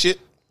live. I don't give a shit.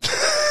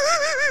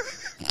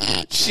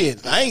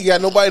 Shit, I ain't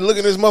got nobody looking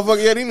at this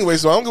motherfucker yet anyway,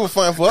 so I don't give a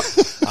fine fuck.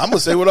 I'm going to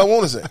say what I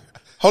want to say.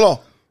 Hold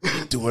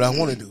on. Do what I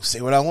want to do. Say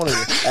what I want to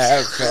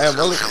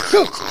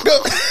do.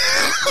 Go.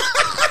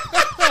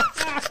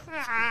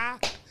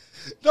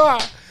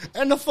 Dog,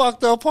 and the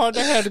fucked up part,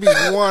 that had to be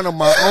one of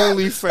my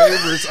only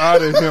favorites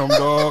out of him,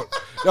 dog.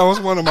 That was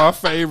one of my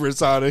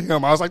favorites out of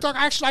him. I was like, dog,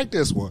 I actually like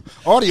this one.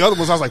 All the other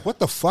ones, I was like, what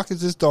the fuck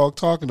is this dog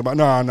talking about?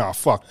 Nah,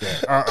 fuck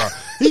that.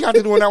 He got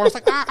to doing that one. I was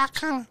like,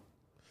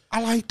 I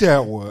like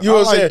that one. You know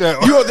what I'm saying?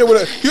 You out there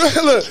with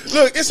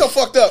look, it's so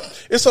fucked up.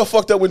 It's so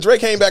fucked up. When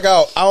Drake came back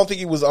out, I don't think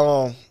he was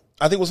I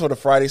think it was for the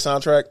Friday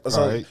soundtrack or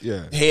something. Right,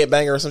 yeah.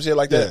 Headbanger or some shit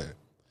like that. Yeah.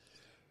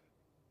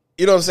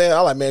 You know what I'm saying?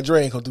 I'm like, man,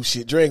 Dre ain't gonna do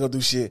shit.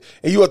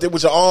 And you out there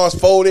with your arms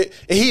folded,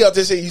 and he out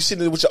there saying you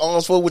sitting there with your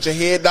arms folded with your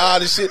head down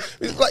and shit.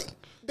 It's like,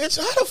 bitch,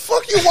 how the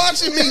fuck you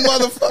watching me,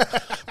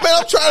 motherfucker? Man,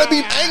 I'm trying to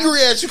be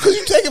angry at you because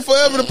you taking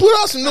forever to put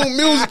out some new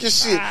music and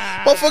shit.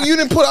 Motherfucker, you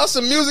didn't put out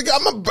some music. I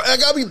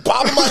gotta be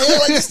bobbing my head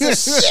like this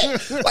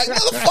shit. Like,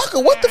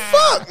 motherfucker, what the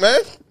fuck, man?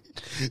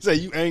 Say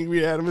you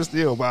angry at him and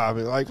still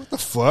bobbing. Like, what the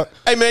fuck?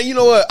 Hey, man, you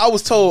know what? I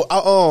was told,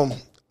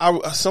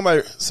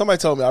 somebody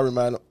told me I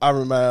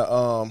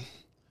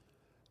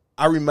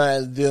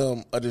remind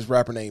them of this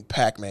rapper named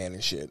Pac-Man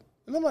and shit.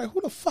 And I'm like,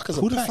 who the fuck is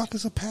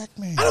a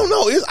Pac-Man? I don't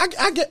know.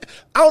 I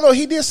don't know.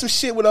 He did some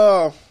shit with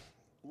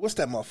what's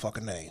that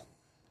motherfucker name?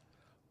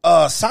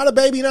 Sada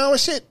Baby now and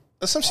shit.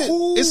 Or some shit.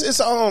 Who? It's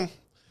a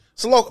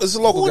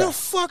local who guy. Who the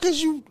fuck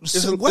is you?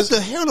 What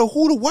the hell?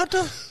 Who the what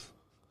the?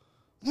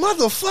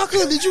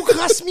 Motherfucker, did you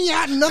cuss me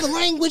out in another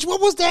language?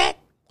 What was that?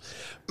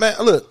 Man,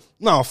 look.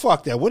 No,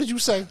 fuck that. What did you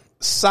say?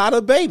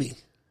 Sada Baby.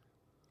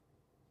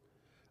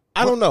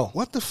 I don't know.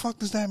 What the fuck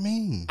does that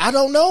mean? I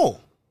don't know.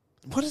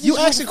 What is you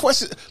asking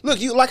questions? Look,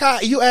 you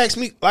ask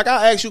me, like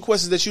I ask you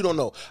questions that you don't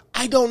know.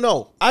 I don't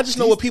know. I just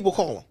know what people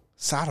call him.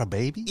 Sada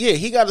Baby? Yeah,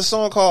 he got a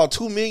song called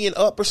 2 Million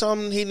Up or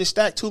something. He done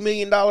stacked $2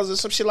 million or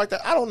some shit like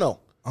that. I don't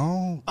know.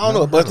 Oh, I don't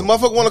know. But if the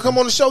motherfucker want to come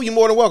on the show, you're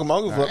more than welcome. I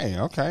don't give a fuck. Hey,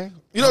 okay.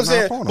 You know what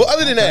I'm saying? But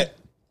other than that,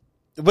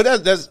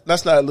 but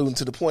that's not alluding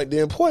to the point.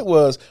 The point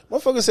was,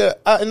 motherfucker said,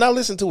 and I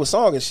listened to a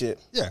song and shit.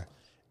 Yeah.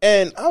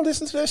 And I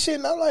listened to that shit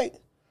and I'm like,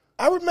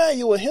 I remind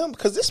you of him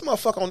because this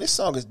motherfucker on this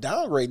song is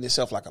downgrading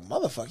himself like a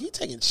motherfucker. He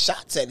taking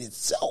shots at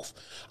himself.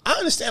 I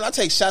understand I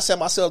take shots at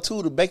myself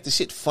too to make the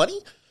shit funny,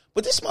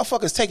 but this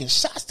motherfucker's taking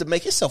shots to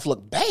make himself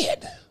look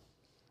bad.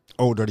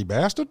 Old dirty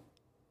bastard?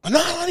 No,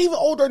 not even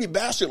old dirty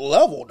bastard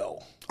level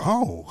though.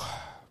 Oh.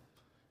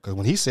 Because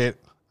when he said,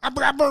 I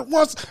burnt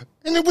once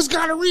and it was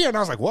gonorrhea. And I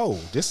was like, whoa,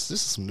 this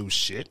is some new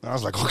shit. And I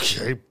was like,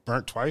 okay,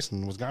 burnt twice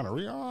and was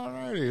gonorrhea. All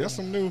righty, that's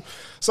some new.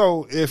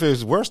 So if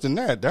it's worse than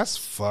that, that's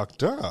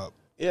fucked up.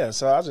 Yeah,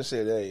 so I just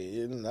said,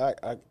 hey,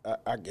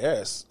 I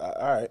guess. All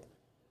right.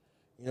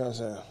 You know what I'm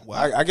saying?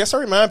 Well, I guess I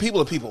remind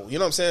people of people. You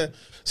know what I'm saying?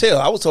 Hell,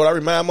 I was told I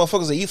remind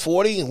motherfuckers of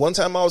E40. And one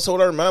time I was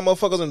told I remind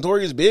motherfuckers of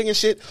Notorious Big and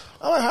shit.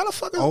 I'm like, how the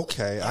fuck is...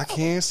 Okay, I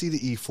can see the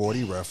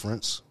E40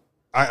 reference.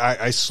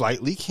 I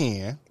slightly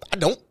can. I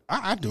don't.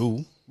 I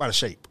do. By the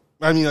shape.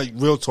 I mean, like,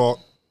 real talk.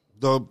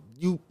 The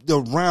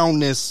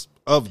roundness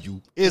of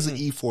you is an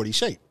E40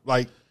 shape.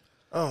 Like...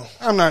 Oh,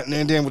 I'm not.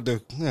 And then with the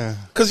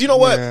because you know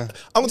what, I'm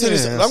gonna tell you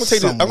this. I'm gonna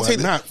tell you this.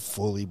 Not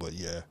fully, but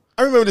yeah.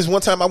 I remember this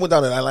one time I went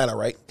down to Atlanta,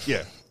 right?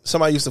 Yeah.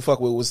 Somebody I used to fuck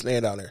with was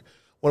staying down there.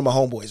 One of my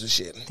homeboys and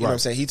shit. You know what I'm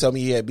saying? He told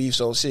me he had beef,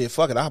 so shit,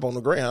 fuck it. I hop on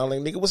the Greyhound.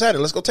 Like, nigga, what's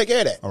happening? Let's go take care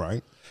of that. All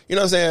right. You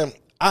know what I'm saying?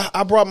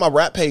 I brought my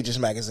Rap Pages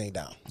magazine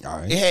down. All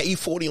right. It had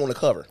E40 on the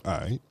cover. All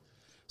right.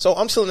 So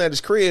I'm chilling at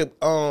his crib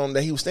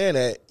that he was staying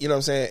at. You know what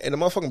I'm saying? And the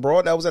motherfucking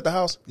broad that was at the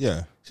house.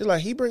 Yeah. She's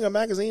like, he bring a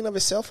magazine of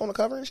himself on the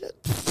cover and shit.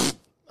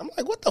 I'm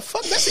like, what the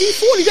fuck? That's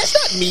E40. That's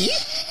not me.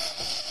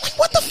 Like,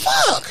 what the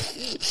fuck?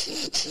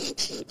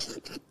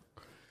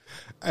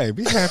 Hey,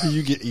 be happy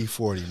you get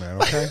E40,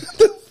 man, okay? What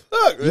the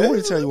fuck, man? You want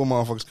me to tell you what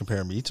motherfuckers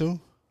compare me to?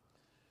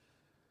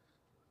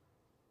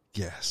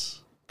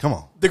 Yes. Come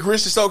on. The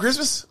Grinch that stole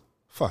Christmas?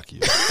 Fuck you.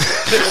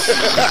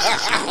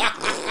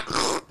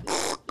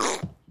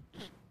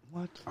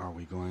 What are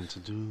we going to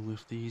do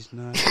with these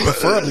nuts?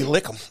 Preferably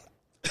lick them.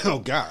 Oh,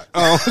 God.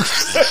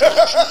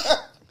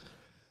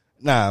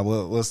 Nah,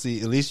 well, see,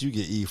 at least you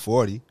get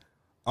E40.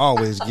 I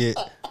always get,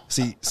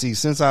 see,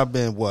 since I've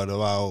been,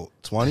 about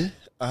 20?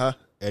 Uh-huh.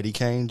 Eddie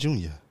Kane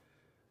Jr.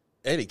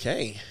 Eddie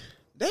Kane?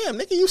 Damn,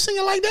 nigga, you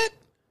singing like that?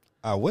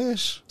 I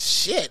wish.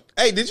 Shit.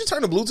 Hey, did you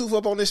turn the Bluetooth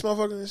up on this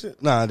motherfucker and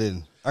shit? Nah, I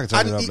didn't. I can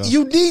turn it up, though.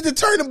 You need to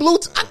turn the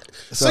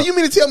Bluetooth. So you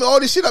mean to tell me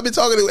all this shit I've been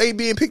talking to ain't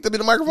being picked up in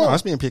the microphone? No,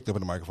 it's being picked up in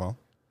the microphone.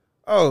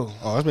 Oh,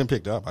 it's been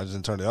picked up. I just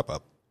didn't turn it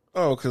up.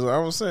 Oh, because I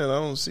was saying I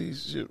don't see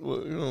shit.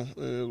 Well, you know,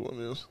 it is what it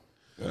is.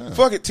 Yeah.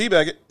 Fuck it,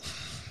 teabag it.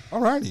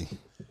 Alrighty.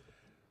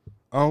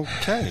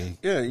 Okay.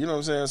 Yeah, you know what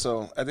I'm saying?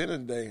 So, at the end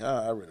of the day,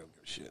 I really don't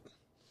give a shit.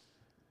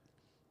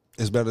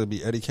 It's better to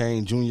be Eddie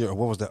Kane Jr. or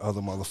what was that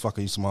other motherfucker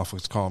used to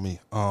motherfuckers call me?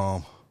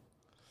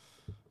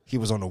 He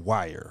was on The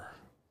Wire.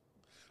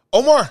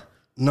 Omar?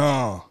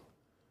 No,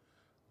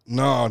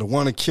 the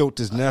one that killed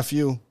his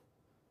nephew.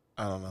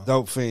 I don't know.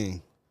 Dope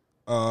fiend.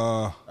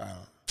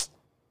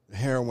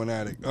 Heroin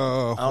addict. I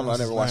don't know. I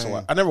never watched The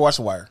Wire. I never watched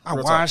The Wire. I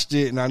watched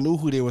it and I knew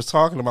who they was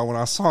talking about when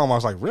I saw him. I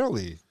was like,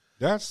 really?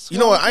 That's you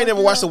know what? I ain't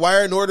never watched The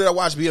Wire, nor did I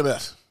watch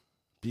BMF.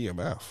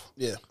 BMF.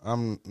 Yeah,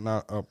 I'm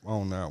not up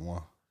on that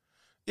one.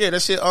 Yeah,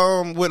 that shit.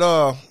 With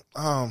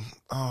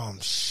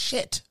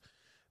shit.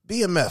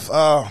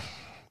 BMF.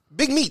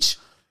 Big Meech.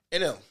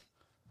 And them.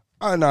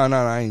 Oh no,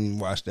 I ain't even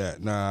watched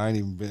that. Nah, I ain't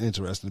even been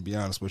interested to be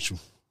honest with you.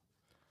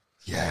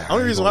 Yeah. The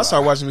only reason why I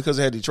started watching because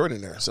they had Detroit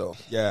in there. So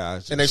yeah,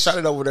 and they shot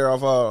it over there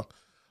off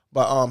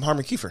by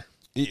Harmon Kiefer.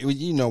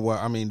 You know what?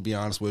 I mean, to be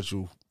honest with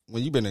you,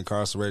 when you've been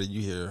incarcerated,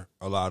 you hear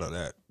a lot of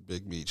that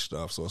Big Meech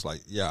stuff. So it's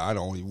like, yeah, I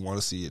don't even want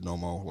to see it no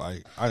more.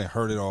 Like I didn't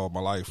heard it all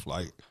my life.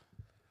 Like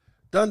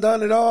done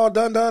it all. I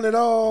done heard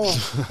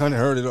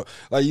it all.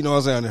 Like, you know what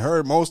I'm saying? I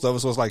heard most of it.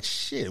 So it's like,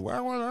 shit, why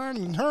I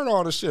didn't heard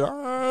all this shit?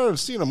 I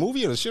seen a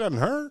movie and the shit I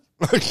didn't heard.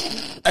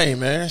 Hey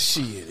man,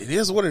 shit, it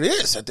is what it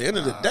is at the end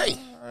of the day.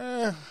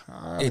 I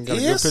got a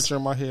good picture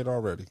in my head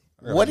already.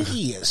 What it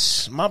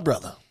is, my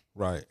brother.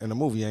 Right. And the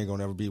movie ain't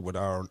gonna ever be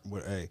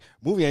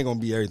movie ain't gonna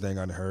be everything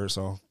I done heard,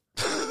 so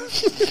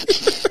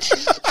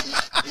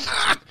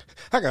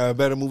I got a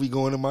better movie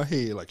going in my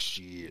head, like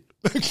shit.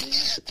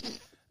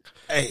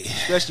 Hey.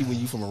 Especially when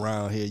you from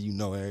around here, you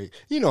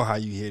know how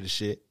you hear the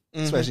shit.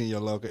 Mm-hmm. Especially in your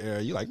local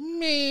area. You like,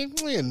 man,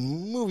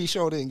 movie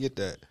show didn't get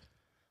that.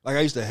 Like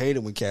I used to hate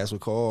it when cats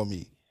would call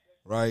me,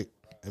 right?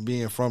 And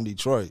being from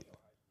Detroit,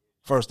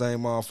 first thing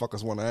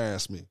motherfuckers want to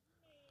ask me,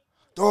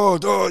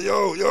 dog,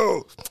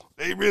 yo,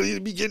 they really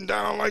be getting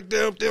down like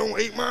that up there on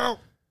 8 Mile?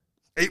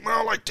 8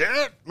 Mile like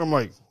that? And I'm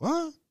like,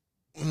 what?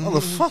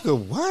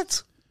 Motherfucker,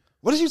 what?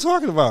 What are you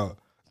talking about?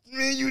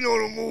 Man, you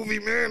know the movie,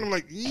 man. I'm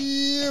like,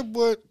 yeah,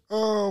 but,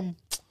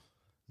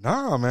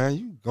 nah, man,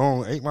 you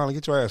going 8 Mile and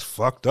get your ass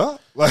fucked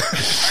up? Like,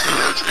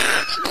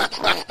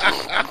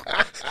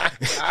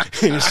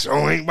 it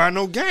sure ain't by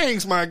no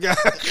gangs, my guy.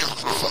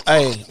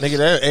 Hey,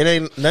 nigga, it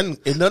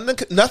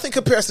ain't nothing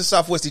compares to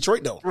Southwest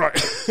Detroit though. Right.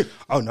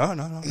 Oh no.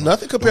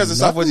 Nothing compares to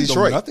Southwest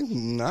Detroit.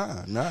 Nothing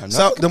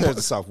compares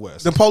to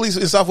Southwest. The police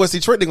in Southwest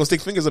Detroit, they gonna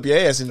stick fingers up your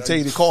ass and tell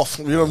you to cough.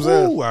 You know what I'm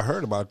saying? Ooh, I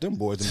heard about them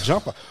boys.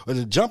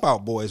 The jump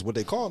out boys, what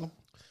they call them.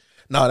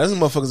 No, that's the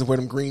motherfuckers that wear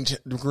them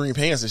green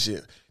pants and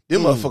shit.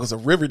 Them motherfuckers are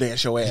river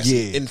dance your ass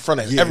in front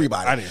of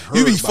everybody. I didn't heard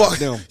you be about fucked.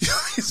 them.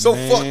 So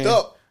fucked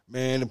up.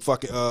 Man, the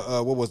fucking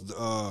what was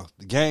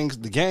the gang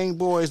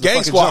boys?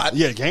 Gang Squad.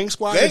 Gang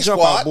Squad. The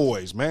jump out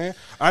boys, man.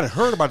 I done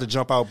heard about the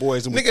jump out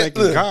boys and was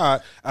thanking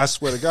God. I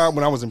swear to God,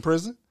 when I was in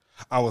prison,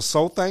 I was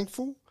so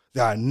thankful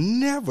that I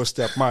never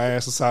stepped my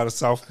ass aside of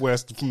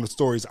Southwest from the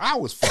stories I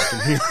was fucking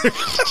hearing.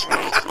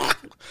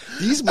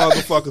 These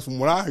motherfuckers, from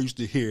what I used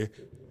to hear,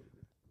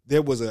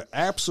 there was an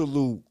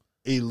absolute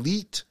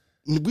elite.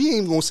 We ain't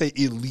even gonna say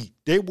elite.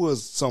 There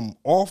was some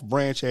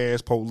off-branch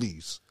ass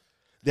police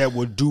that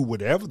would do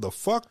whatever the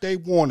fuck they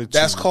wanted to.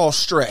 That's called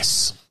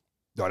stress.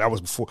 No, that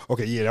was before.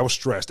 Okay, yeah, that was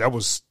stress. That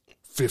was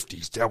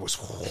 50s. That was,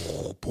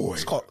 oh boy.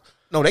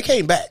 No, they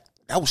came back.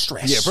 That was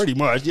stress. Yeah, pretty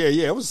much. Yeah.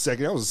 That was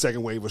a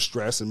second wave of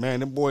stress. And man,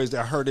 them boys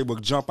that I heard they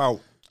would jump out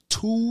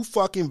 2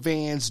 fucking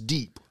vans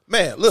deep.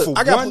 Man, look, for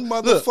one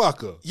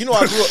motherfucker. Look, you know,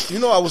 I grew up. You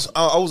know, I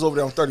was over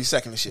there on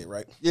 32nd and shit,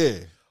 right? Yeah.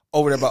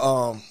 Over there by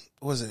what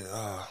was it?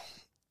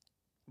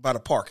 By the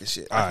park and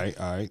shit. All right.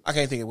 I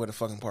can't think of where the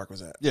fucking park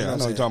was at. Yeah, you know I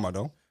know what you're talking about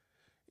though.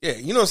 Yeah,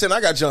 you know what I'm saying?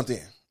 I got jumped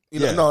in. You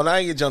know, no, I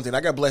ain't get jumped in.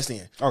 I got blessed in.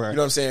 Okay. You know what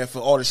I'm saying? For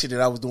all the shit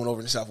that I was doing over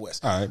in the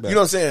Southwest. All right, you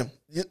know what I'm saying?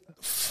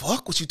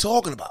 Fuck what you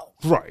talking about.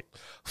 Right.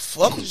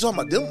 Fuck what you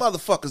talking about. Them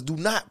motherfuckers do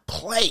not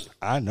play.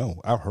 I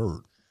know. I've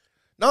heard.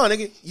 No,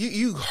 nigga,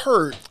 you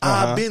heard.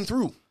 I've been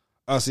through.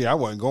 See, I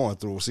wasn't going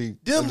through. See,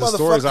 them the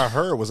stories I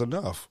heard was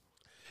enough.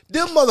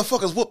 Them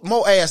motherfuckers whoop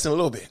more ass in a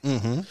little bit.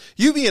 Mm-hmm.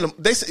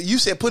 You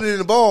said put it in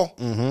the ball.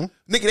 Mm-hmm.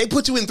 Nigga, they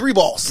put you in 3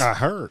 balls. I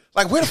heard.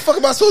 Like, where the fuck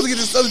am I supposed to get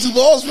this other 2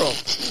 balls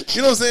from?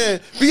 You know what I'm saying?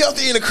 Be out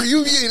there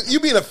you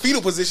be in a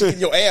fetal position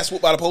getting your ass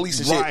whooped by the police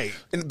and shit.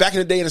 And back in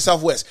the day in the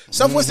Southwest.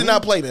 Southwest did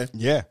not play, man.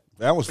 Yeah.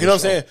 That was you know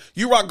what I'm saying?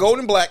 You rock gold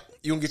and black,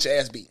 you gonna get your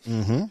ass beat.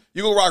 Mm-hmm.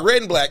 You gonna rock red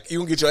and black, you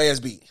gonna get your ass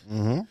beat.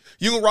 Mm-hmm.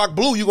 You gonna rock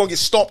blue, you gonna get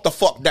stomped the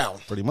fuck down.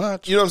 Pretty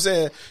much. You know what I'm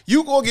saying?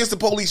 You go against the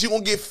police, you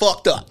gonna get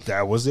fucked up.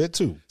 That was it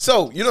too.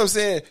 So, you know what I'm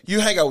saying?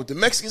 You hang out with the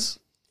Mexicans,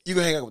 you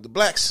can hang out with the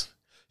blacks,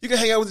 you can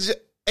hang out with the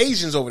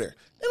Asians over there.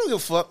 They don't give a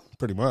fuck.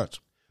 Pretty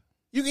much.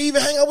 You can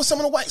even hang out with some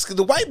of the whites, because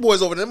the white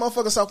boys over there, them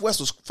motherfuckers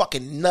Southwest was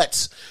fucking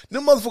nuts.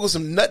 Them motherfuckers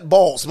some nut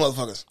balls,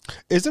 motherfuckers.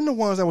 Is them the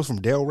ones that was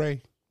from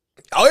Delray?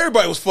 Oh,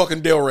 everybody was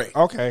fucking Del Rey.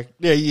 Okay.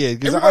 Yeah.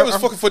 Everybody was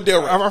fucking for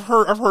Del Rey.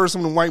 I've heard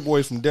some of the white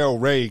boys from Del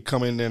Rey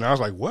come in there, and I was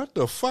like, what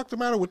the fuck the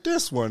matter with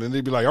this one? And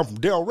they'd be like, I'm from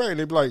Del Rey. And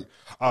they'd be like,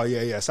 oh,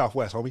 yeah,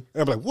 Southwest, homie.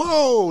 And I'd be like,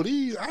 whoa,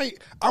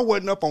 I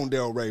wasn't up on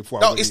Del Rey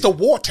before. No, it's the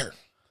water.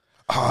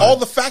 All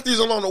the factories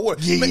along the water.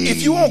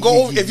 If you don't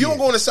go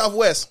in the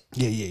Southwest,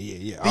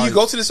 yeah. Then you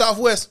go to the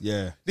Southwest,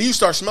 yeah. Then you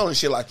start smelling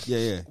shit like, I've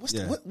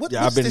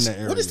been in that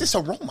area. What is this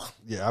aroma?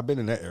 Yeah, I've been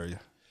in that area.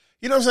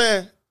 You know what I'm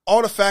saying?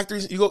 All the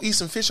factories, you go eat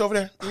some fish over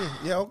there.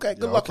 Yeah, okay.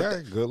 Good luck with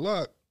that. Good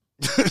luck.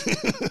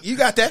 You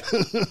got that?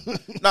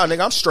 Nah,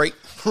 nigga, I'm straight.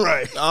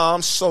 Right.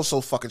 I'm so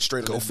fucking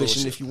straight. Go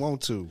fishing if you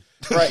want to.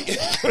 Right.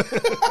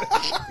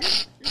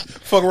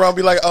 Fuck around,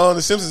 be like on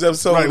the Simpsons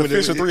episode with the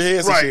fish with 3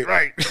 heads. Right, and shit.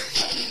 right.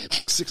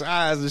 6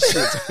 eyes and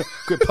shit.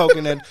 Quit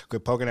poking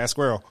that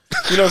squirrel.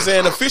 You know what I'm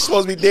saying? The fish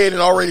supposed to be dead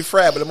and already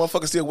fried, but the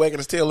motherfucker still wagging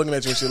his tail, looking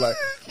at you and shit like,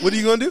 "What are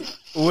you gonna do?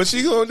 What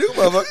you gonna do,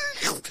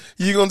 motherfucker?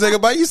 You gonna take a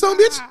bite, you son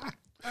bitch?"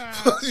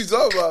 What you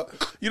talking about?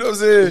 You know what I'm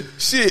saying?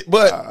 Shit,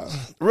 but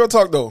real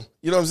talk though.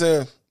 You know what I'm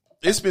saying?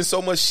 It's been so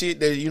much shit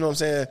that, you know what I'm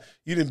saying,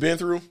 you done been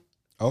through.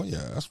 Oh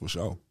yeah, that's for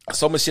sure.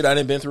 So much shit I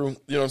done been through. You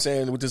know what I'm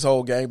saying? With this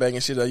whole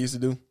gangbanging shit I used to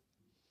do.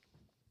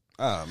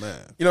 Ah, man.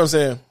 You know what I'm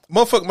saying?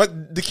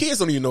 Motherfucker, the kids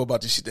don't even know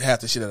about this shit,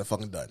 half the shit that I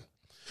fucking done.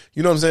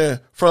 You know what I'm saying?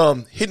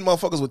 From hitting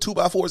motherfuckers with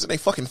 2x4s in their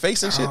fucking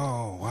face and shit.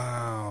 Oh,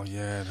 wow.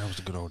 Yeah, that was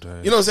the good old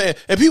days. You know what I'm saying?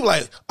 And people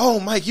like, oh,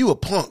 Mike, you a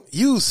punk.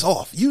 You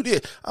soft. You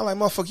did. I'm like,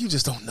 motherfucker, you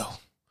just don't know.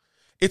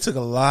 It took a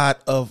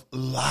lot of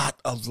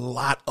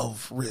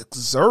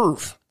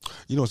reserve.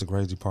 You know what's the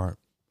crazy part?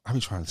 I be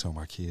trying to tell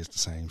my kids the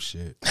same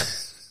shit.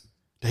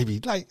 They be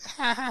like,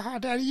 ha,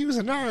 daddy, you was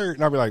a nerd.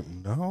 And I be like,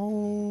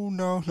 no.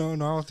 I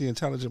was the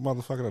intelligent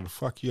motherfucker that the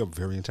fuck you up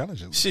very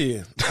intelligent.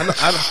 Shit.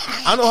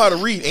 I know how to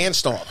read and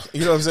stomp.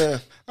 You know what I'm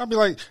saying? I'd be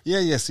like,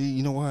 yeah, see,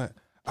 you know what?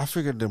 I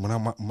figured that when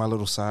I'm my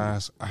little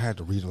size, I had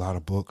to read a lot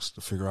of books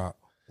to figure out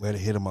where to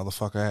hit a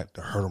motherfucker at,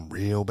 to hurt him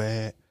real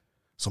bad.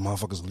 So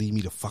motherfuckers leave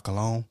me the fuck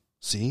alone.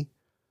 See?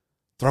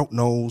 Throat,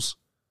 nose,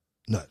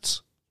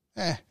 nuts.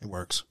 It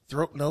works.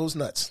 Throat, nose,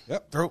 nuts.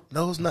 Yep. Throat,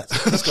 nose,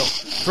 nuts. Let's go.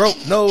 Throat,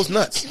 nose,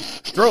 nuts.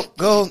 Throat,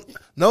 go,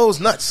 nose,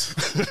 nuts.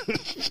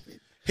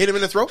 Hit him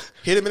in the throat.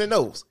 Hit him in the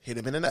nose. Hit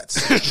him in the nuts.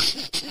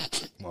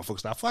 Motherfuckers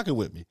stop fucking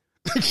with me.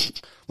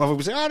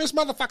 Motherfuckers say, oh, this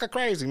motherfucker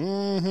crazy.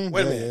 Mm-hmm.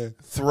 Wait a minute.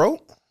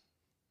 Throat,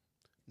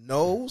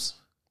 nose,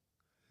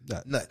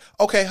 nut.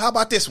 Okay, how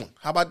about this one?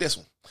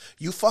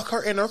 You fuck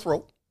her in her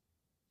throat.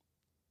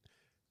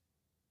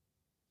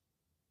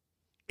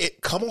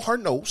 It come on her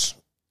nose.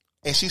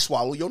 And she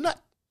swallowed your nut.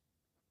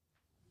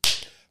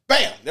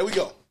 Bam! There we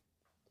go.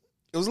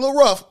 It was a little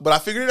rough, but I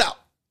figured it out.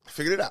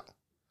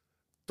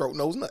 Throat,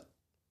 nose, nut.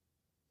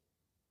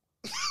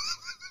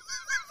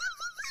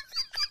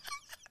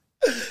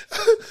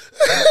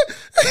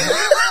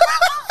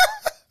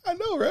 I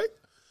know, right?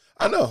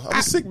 I know. I'm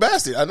a sick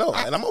bastard. I know.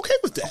 And I'm okay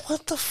with that.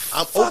 What the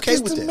fuck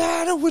is the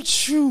matter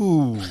with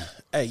you?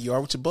 Hey, you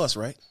are with your bus,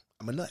 right?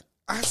 I'm a nut.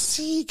 I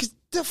see.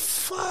 The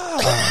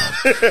fuck?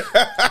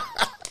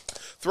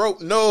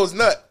 Throat, nose,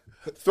 nut.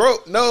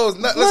 Throat, nose,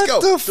 nut. Let's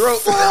go. The Throat.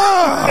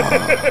 Fuck?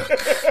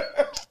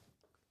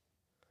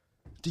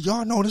 Do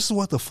y'all know this is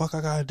what the fuck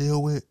I gotta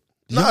deal with?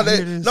 No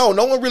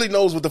one really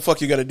knows what the fuck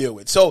you gotta deal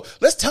with. So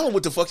let's tell them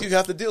what the fuck you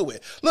have to deal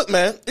with. Look,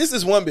 man, this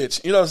is one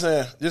bitch. You know what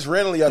I'm saying? Just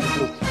randomly out the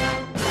blue.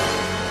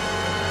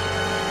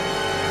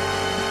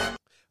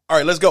 All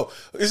right, let's go.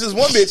 This is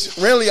one bitch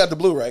randomly out the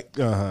blue, right?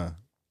 Uh-huh.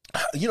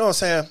 You know what I'm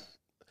saying?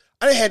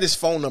 I didn't have this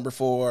phone number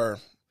for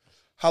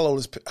how old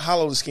is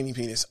Skinny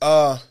Penis?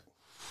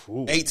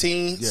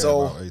 18. Yeah,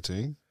 so about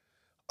 18.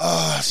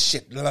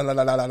 Shit. I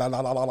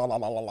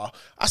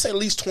say at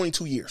least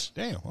 22 years.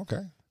 Damn,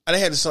 okay. I done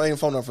had the same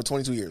phone number for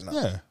 22 years now.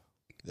 Yeah,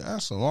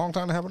 that's a long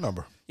time to have a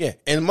number. Yeah,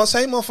 and my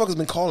same motherfuckers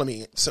been calling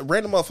me. So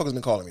random motherfuckers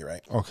been calling me,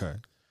 right? Okay.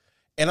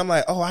 And I'm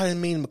like, oh, I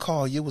didn't mean to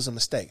call you. It was a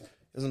mistake.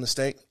 It was a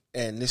mistake.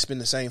 And it's been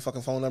the same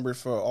fucking phone number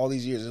for all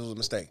these years. It was a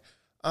mistake.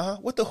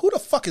 Who the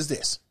fuck is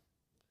this?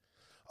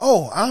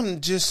 Oh, I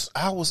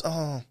was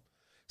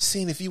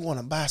seeing if you want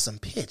to buy some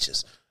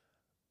pictures.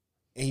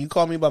 And you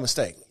called me by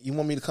mistake. You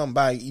want me to come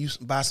buy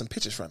some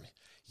pictures from me.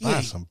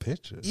 Buy some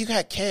pictures? You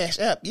got Cash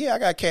App. Yeah, I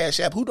got Cash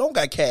App. Who don't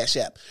got Cash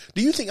App?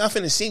 Do you think I'm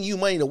finna send you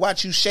money to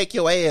watch you shake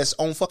your ass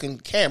on fucking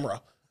camera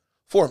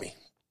for me?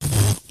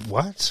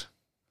 What?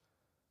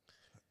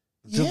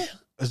 Yeah.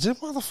 Is them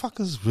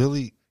motherfuckers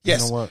really...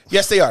 Yes. You know what?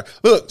 Yes, they are.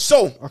 Look,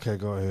 so... Okay,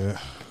 go ahead.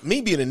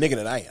 Me being a nigga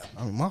that I am.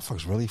 I mean,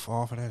 motherfuckers really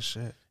fall for that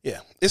shit.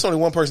 Yeah. It's only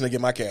one person to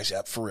get my Cash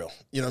App, for real.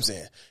 You know what I'm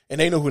saying? And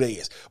they know who they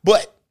is.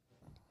 But,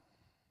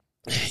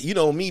 you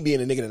know, me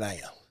being a nigga that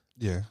I am.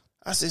 Yeah.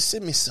 I said,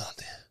 send me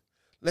something.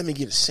 Let me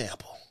get a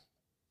sample.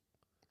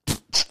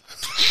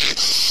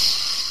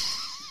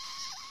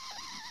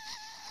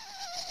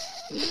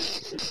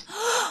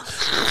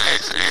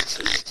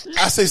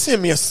 I say, send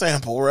me a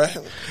sample, right?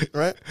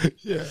 Right?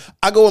 Yeah.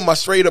 I go in my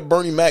straight up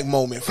Bernie Mac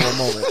moment for a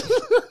moment.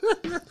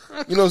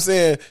 You know what I'm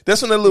saying?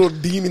 That's when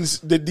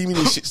the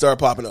demon shit started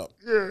popping up.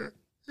 Yeah.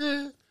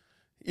 Yeah.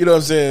 You know what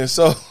I'm saying?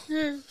 So,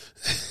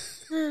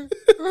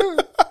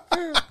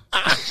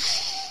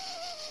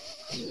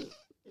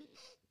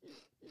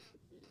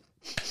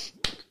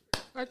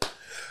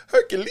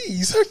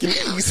 Hercules.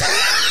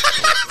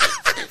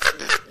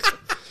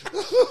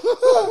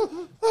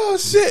 Oh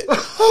shit.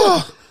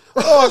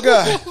 Oh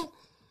god.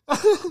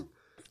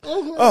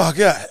 Oh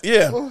god.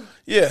 Yeah.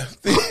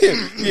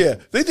 Yeah.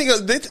 They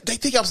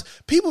think I'm.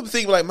 People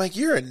think like, Mike,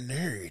 you're a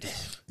nerd.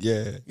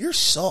 Yeah. You're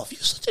soft.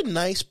 You're such a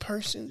nice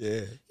person.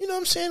 Yeah. You know what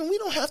I'm saying? We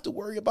don't have to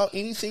worry about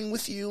anything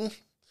with you.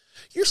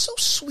 You're so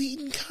sweet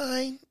and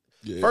kind.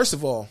 Yeah. First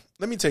of all,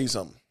 let me tell you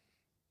something.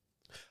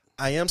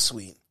 I am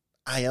sweet.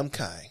 I am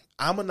kind.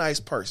 I'm a nice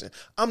person.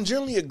 I'm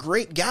generally a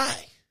great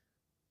guy.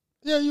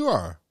 Yeah, you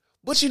are.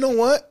 But you know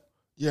what?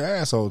 You're an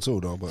asshole too,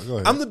 though. But go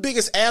ahead. I'm the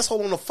biggest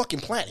asshole on the fucking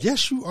planet.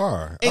 Yes, you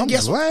are. And I'm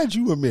glad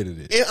you admitted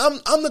it.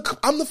 And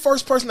I'm the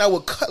first person that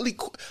would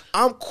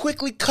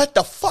quickly cut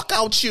the fuck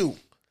out you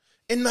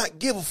and not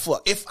give a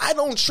fuck. If I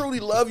don't truly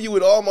love you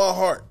with all my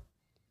heart,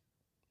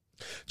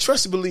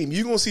 trust and believe me,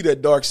 you're gonna see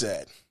that dark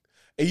side.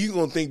 And you're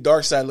gonna think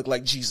dark side look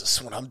like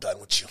Jesus when I'm done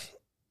with you.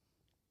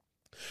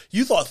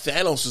 You thought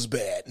Thanos was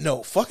bad.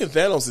 No, fucking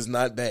Thanos is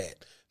not bad.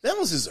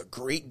 Thanos is a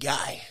great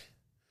guy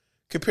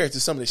compared to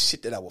some of the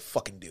shit that I would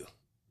fucking do.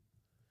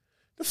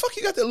 The fuck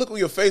you got that look on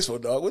your face for,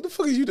 dog? What the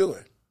fuck is you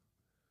doing?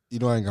 You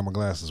know I ain't got my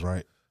glasses,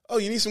 right? Oh,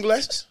 you need some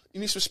glasses? You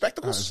need some I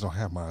spectacles? just don't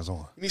have mine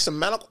on. You need some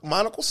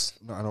monocles?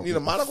 No, I don't. You need a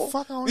monocle?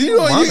 Fuck, I don't You need a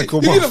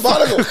monocle, you need a motherfucker.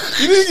 monocle.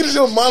 You need to get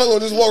your monocle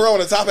and just walk around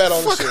with a top hat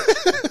on and shit.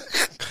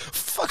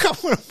 Fuck, I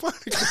want a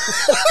monocle.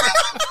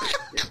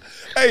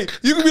 Hey,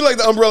 you can be like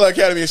the Umbrella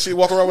Academy and shit,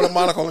 walk around with a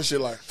monocle and shit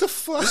like, The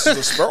fuck? this is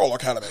the Sparrow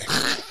Academy.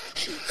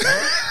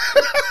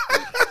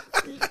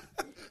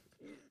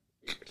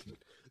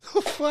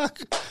 The fuck?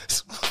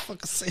 This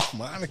motherfucker say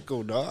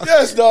monocle, dog.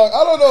 Yes, dog.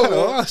 I don't know, man.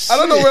 Oh, I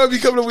don't know shit. where I be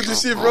coming up with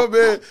this shit from,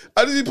 man.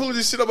 I just be pulling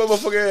this shit up my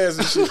motherfucking ass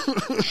and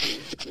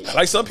shit.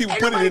 Like some people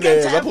put it in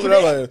their ass. I pull it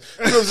out like,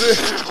 you know what I'm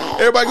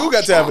saying? Everybody who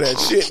got time for that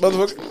shit,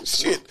 motherfucker.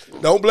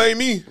 Shit. Don't blame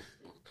me.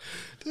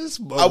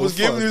 This I was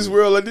given this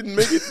world. I didn't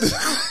make it.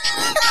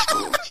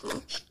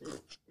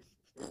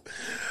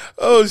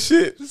 Oh,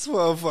 shit. This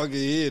motherfucker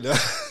here, dog.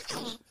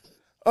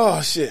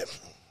 Oh, shit.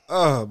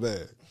 Oh,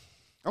 man.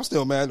 I'm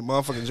still mad that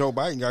motherfucking Joe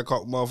Biden got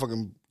caught with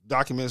motherfucking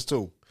documents,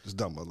 too. This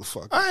dumb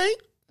motherfucker. I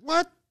ain't.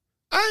 What?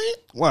 I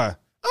ain't. Why? I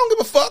don't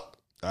give a fuck.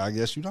 I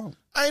guess you don't.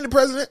 I ain't the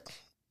president.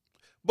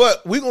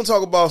 But we're going to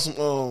talk about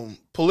some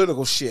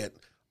political shit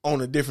on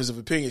the Difference of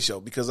Opinion show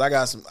because I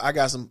got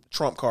some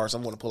Trump cards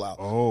I'm going to pull out.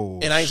 Oh,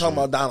 and I ain't talking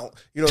about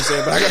Donald. You know what I'm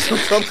saying? But I got some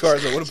Trump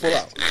cards I want to pull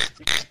out.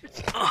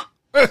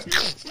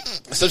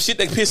 Some shit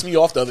that pissed me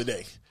off the other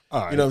day.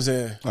 All right. You know what I'm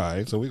saying? All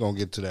right, so we're going to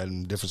get to that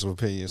in Difference of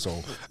Opinion.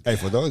 So, hey,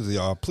 for those of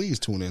y'all, please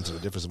tune into the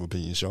Difference of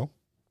Opinion show.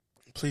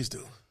 Please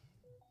do.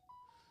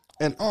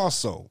 And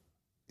also,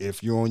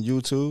 if you're on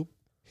YouTube,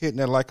 hitting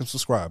that like and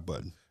subscribe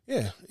button.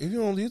 Yeah, if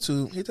you're on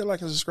YouTube, hit that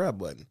like and subscribe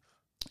button.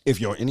 If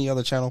you're on any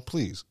other channel,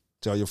 please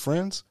tell your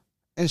friends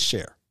and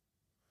share.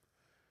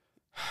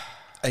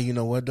 Hey, you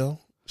know what, though?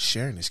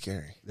 Sharing is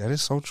caring. That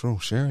is so true.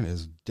 Sharing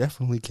is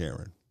definitely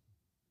caring.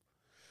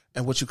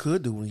 And what you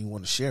could do when you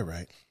want to share,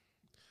 right?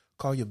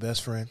 Call your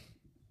best friend.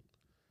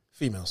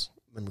 Females,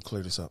 let me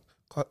clear this up.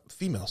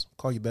 Females,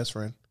 call your best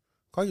friend.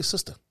 Call your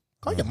sister.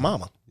 Call your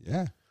mama.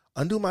 Yeah.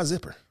 Undo my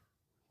zipper.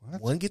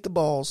 What? One get the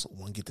balls,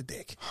 one get the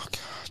dick. Oh, God.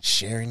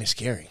 Sharing is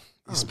caring.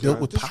 It's Oh, built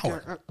God. with This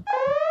power.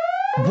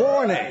 guy-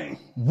 Warning,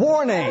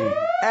 warning,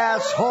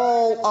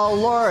 asshole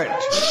alert,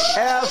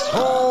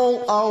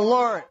 asshole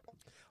alert.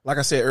 Like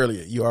I said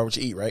earlier, you are what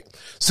you eat, right?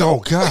 Oh,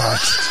 God.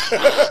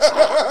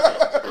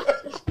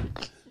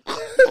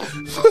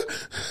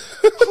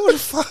 Who the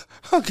fuck?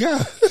 Oh,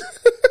 God.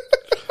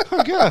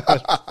 Oh,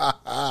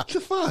 God. The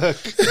fuck?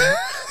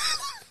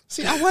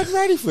 See, I wasn't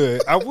ready for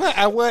it. I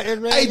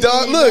wasn't ready. Hey,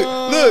 dog, look.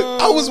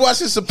 I was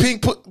watching some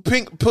pink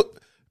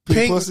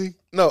pussy?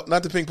 No,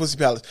 not the Pink Pussy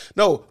Palace.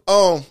 No,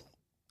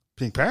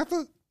 Pink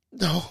Panther?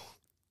 no.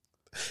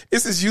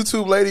 It's this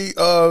YouTube lady,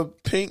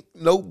 pink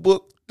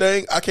notebook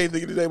thing. I can't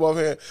think of the name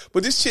offhand.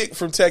 But this chick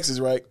from Texas,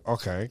 right?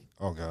 Okay.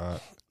 Oh, God.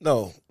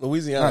 No,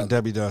 Louisiana. Not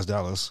Debbie Does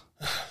Dallas.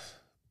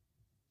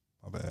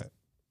 My bad.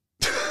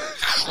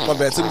 My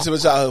bad. Took me to my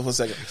childhood for a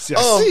second. See,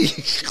 I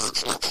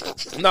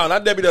see. No,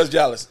 not Debbie Does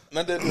Dallas.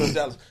 Not Debbie Does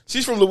Dallas.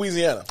 She's from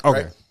Louisiana.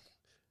 Okay. Right?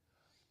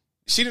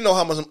 She didn't know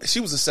how much. She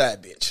was a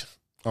side bitch.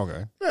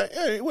 Okay. Right,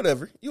 hey,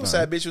 whatever. You a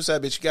side bitch. You a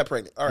side bitch. You got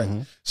pregnant. All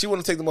right. She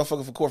want to take the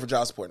motherfucker for court for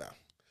child support now.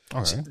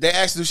 Okay. They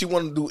asked her, do she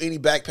want to do any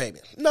back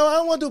payment? No, I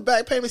don't want to do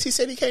back payments. He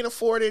said he can't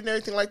afford it and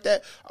everything like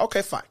that.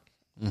 Okay, fine.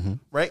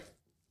 Right?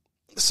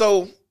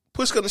 So,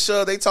 push come to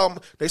shove, they start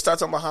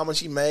talking about how much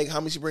he make,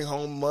 how much he bring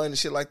home money and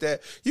shit like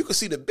that. You can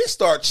see the bitch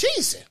start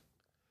cheesing.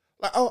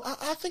 Like, oh,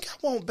 I think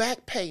I want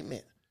back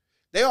payment.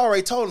 They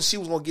already told her she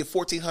was going to get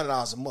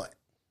 $1,400 a month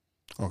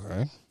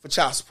Okay. for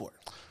child support.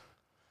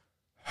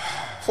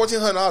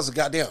 $1,400 is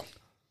goddamn.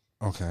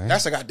 Okay.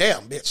 That's a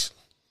goddamn, bitch.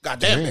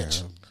 Goddamn, yeah,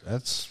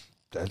 bitch.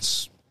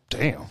 That's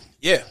damn.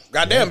 Yeah,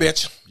 goddamn,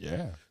 bitch.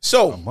 Yeah.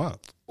 So, A month.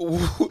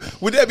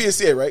 with that being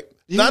said, right?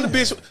 Now Yeah.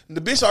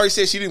 the bitch already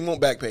said she didn't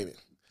want back payment.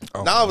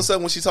 Okay. Now all of a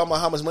sudden when she talking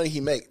about how much money he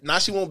make, now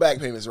she want back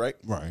payments, right?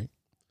 Right.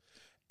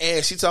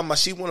 And she talking about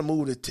she want to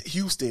move to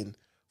Houston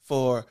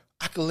for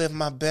I can live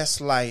my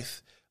best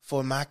life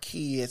for my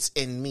kids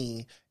and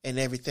me and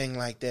everything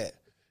like that.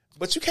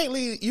 But you can't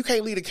leave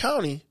the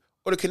county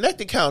or the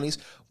connected counties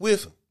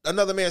with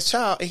another man's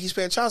child and he's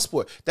paying child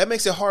support. That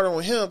makes it harder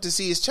on him to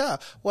see his child.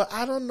 Well,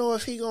 I don't know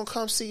if he gonna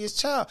come see his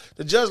child.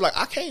 The judge like,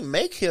 I can't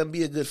make him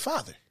be a good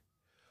father.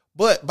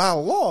 But by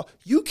law,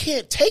 you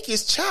can't take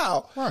his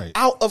child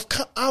out of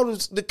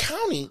the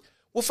county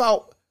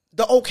without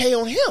the okay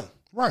on him.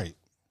 Right.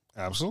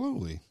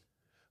 Absolutely.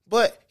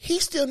 But he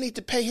still need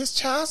to pay his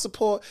child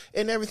support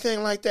and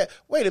everything like that.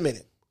 Wait a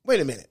minute.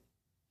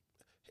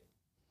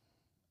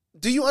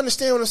 Do you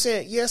understand what I'm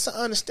saying? Yes,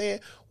 I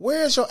understand.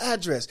 Where's your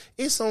address?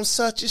 It's on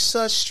such and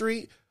such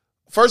street.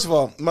 First of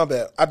all, my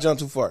bad. I jumped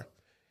too far.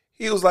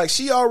 He was like,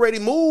 she already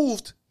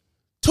moved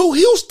to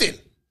Houston.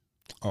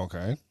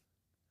 Okay.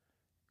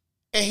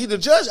 And the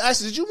judge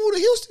asked, did you move to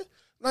Houston?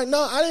 I'm like,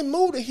 no, I didn't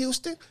move to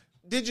Houston.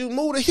 Did you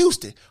move to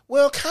Houston?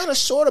 Well, kind of,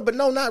 sort of, but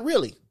no, not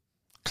really.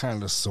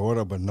 Kind of, sort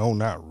of, but no,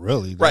 not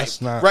really.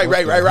 That's right.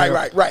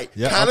 Right.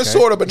 Yeah, kind of,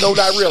 sort of, but no,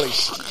 not really.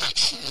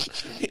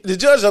 The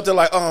judge up there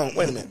like,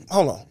 wait a minute.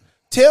 Hold on.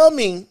 Tell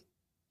me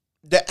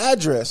the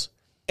address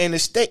and the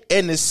state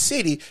and the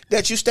city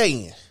that you stay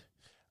in.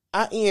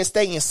 I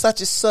stay in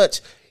such and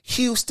such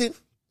Houston.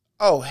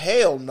 Oh,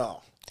 hell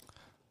no.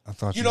 I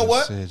thought you know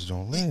what? Said you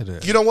don't live there.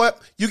 You know what?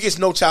 You get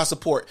no child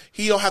support.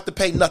 He don't have to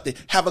pay nothing.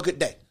 Have a good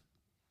day.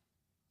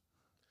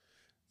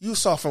 You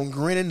saw from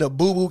grinning the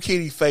boo-boo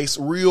kitty face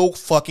real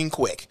fucking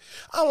quick.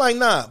 I'm like,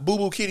 nah,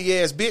 boo-boo kitty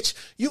ass bitch.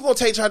 You gonna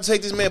try to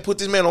take this man, put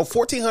this man on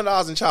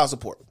 $1,400 in child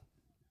support.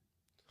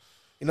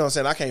 You know what I'm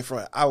saying? I came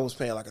from, I was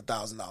paying like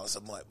 $1,000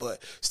 a month,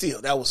 but still,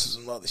 that was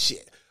some other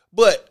shit.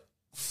 But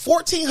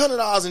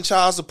 $1,400 in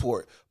child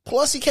support,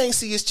 plus he can't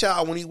see his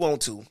child when he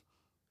want to,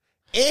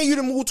 and you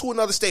done moved to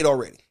another state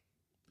already.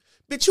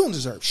 Bitch, you don't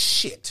deserve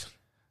shit.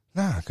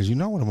 Nah, because you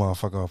know what a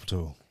motherfucker up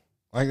to.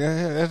 Like,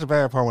 that's the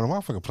bad part when a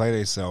motherfucker play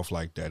themselves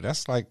like that.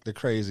 That's like the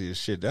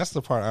craziest shit. That's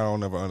the part I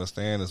don't ever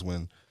understand is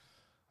when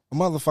a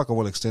motherfucker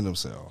will extend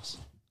themselves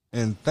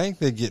and think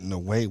they're getting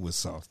away with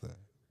something.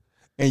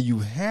 And you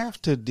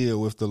have to deal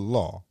with the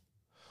law,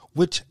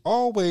 which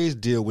always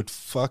deal with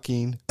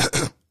fucking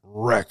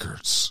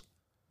records.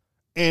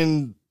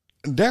 And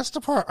that's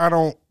the part I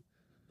don't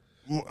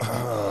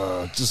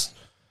I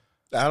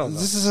don't know.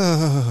 This is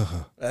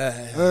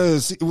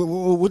see,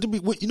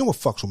 you know what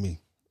fucks with me?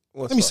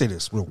 Let me say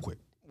this real quick.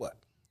 What?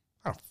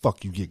 How the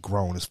fuck you get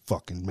grown as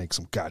fucking make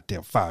some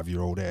goddamn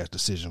 5-year-old ass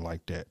decision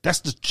like that?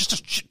 That's the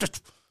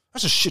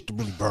shit that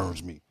really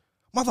burns me.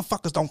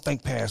 Motherfuckers don't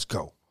think past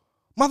go.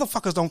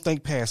 Motherfuckers don't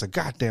think past a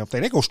goddamn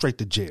thing. They go straight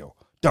to jail.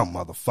 Dumb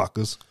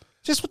motherfuckers.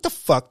 Just what the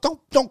fuck?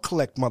 Don't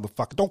collect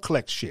motherfucker. Don't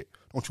collect shit.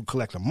 Don't you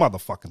collect a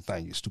motherfucking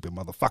thing, you stupid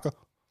motherfucker.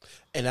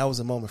 And that was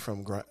a moment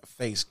from grinding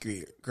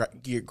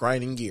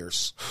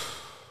gears.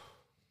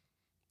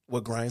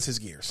 What grinds his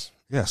gears?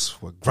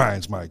 Yes, what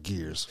grinds my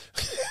gears.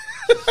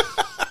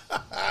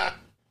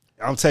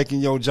 I'm taking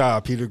your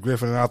job, Peter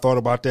Griffin, and I thought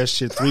about that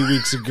shit 3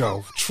 weeks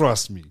ago.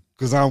 Trust me,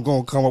 because I'm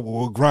going to come up with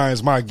what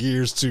grinds my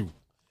gears, too.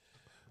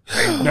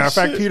 Now, in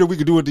fact, Peter, we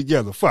could do it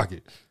together. Fuck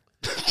it.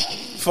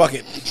 Fuck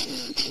it.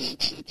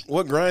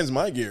 What grinds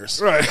my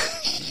gears? Right.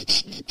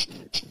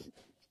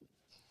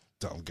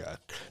 Dumb guy.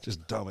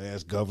 Just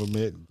dumbass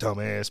government,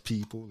 dumbass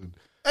people.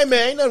 Hey,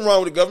 man, ain't nothing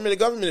wrong with the government.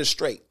 The government is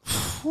straight.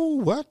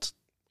 What?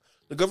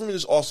 The government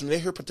is awesome. They're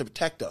here to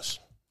protect us.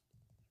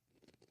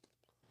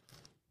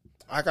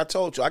 Like I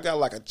told you, I got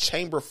like a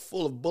chamber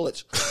full of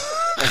bullets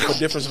for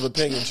difference of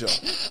opinion show.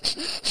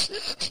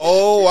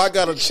 Oh, I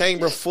got a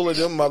chamber full of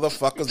them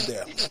motherfuckers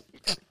there.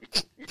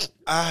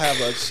 I have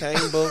a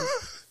chamber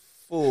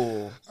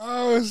full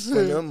of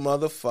them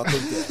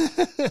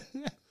motherfuckers there.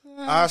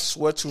 I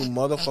swear to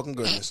motherfucking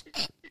goodness.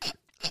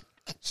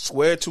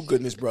 Swear to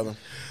goodness, brother.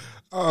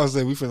 I was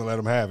saying we finna let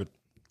them have it.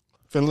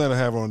 Finna let them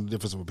have it on the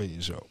difference of opinion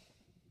show.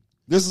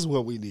 This is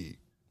what we need.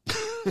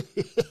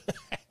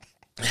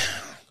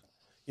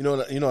 You know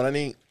what I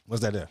need?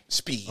 What's that there?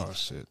 Speed. Oh,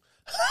 shit.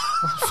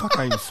 Fuck,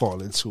 I even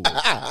fall into it.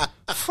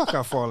 Fuck,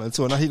 I fall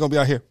into it. Now he gonna be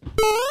out here.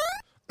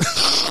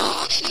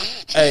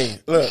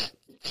 Hey, look,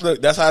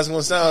 that's how it's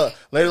gonna sound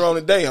later on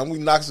today. I'm gonna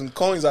knock some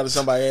coins out of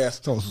somebody's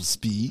ass. Some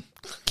speed,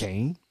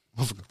 cane.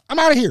 I'm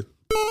out of here.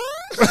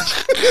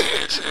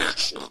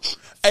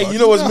 Hey, you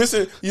know what's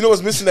missing? You know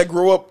what's missing? That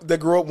grow up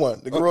one.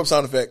 The grow up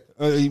sound effect.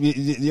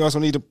 You also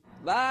need to.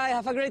 Bye.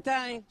 Have a great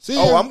time. See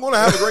ya. Oh, I'm gonna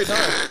have a great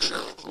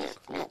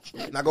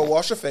time. Now go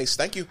wash your face.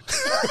 Thank you.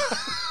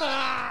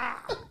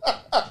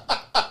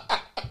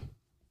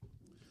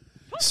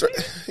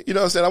 You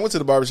know what I'm saying? I went to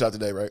the barbershop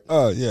today, right?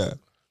 Oh, yeah.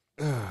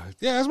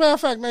 Yeah, as a matter of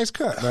fact, nice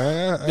cut,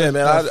 man. Yeah,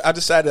 man. I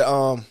decided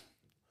I'm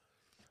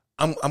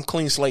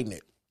clean slating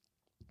it.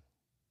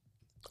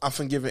 I'm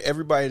forgiving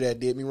everybody that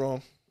did me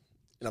wrong,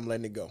 and I'm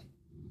letting it go.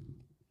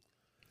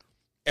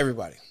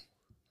 Everybody.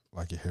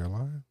 Like your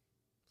hairline?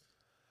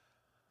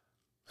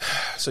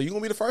 So you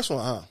gonna be the first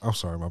one, huh? I'm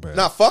sorry, my bad.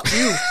 Nah, fuck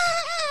you.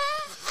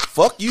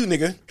 Fuck you,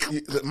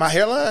 nigga. My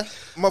hairline?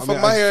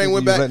 My hair ain't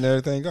went back. Letting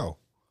everything go.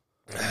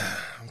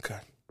 Okay.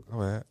 All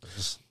right.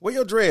 Where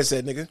your dreads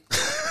at, nigga?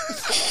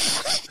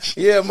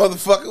 Yeah,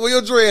 motherfucker. Where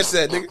your dreads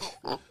at,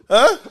 nigga?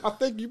 Huh? I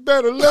think you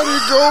better let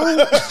it go.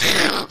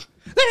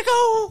 Let it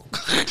go.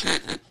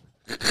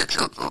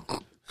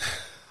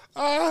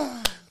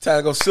 Time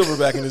to go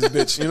silverback in this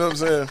bitch. You know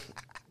what I'm saying?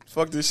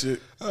 Fuck this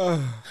shit.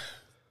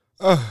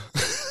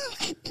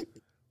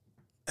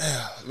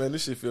 Man,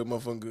 this shit feel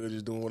motherfucking good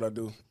just doing what I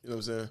do. You know what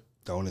I'm saying?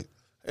 Don't it?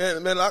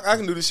 And man, I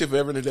can do this shit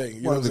forever and a day.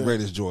 You know One of the what I'm saying?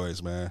 greatest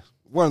joys, man.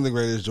 One of the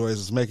greatest joys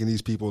is making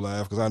these people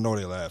laugh because I know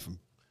they're laughing.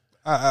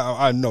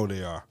 I know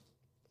they are.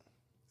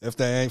 If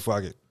they ain't,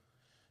 fuck it.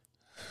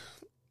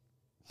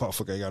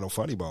 Motherfucker ain't got no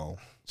funny bone.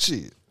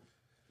 Shit.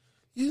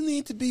 You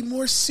need to be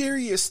more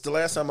serious. The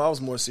last time I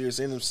was more serious,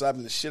 I ended up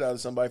slapping the shit out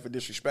of somebody for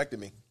disrespecting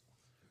me.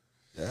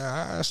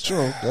 Yeah, that's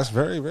true. That's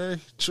very, very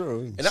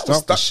true. And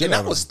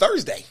that was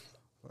Thursday.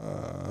 I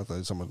thought you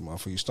were talking about the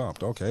motherfucker you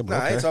stomped. Okay, but Nah,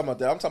 okay. I ain't talking about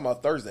that. I'm talking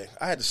about Thursday.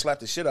 I had to slap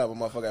the shit out of a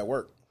motherfucker at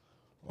work.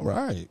 All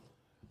right.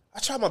 I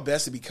try my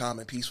best to be calm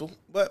and peaceful,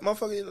 but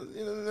motherfucker,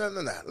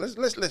 no.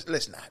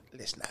 Let's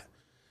not.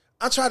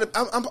 I try to.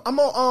 I'm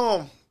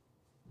on.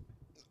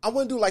 I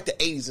want to do like the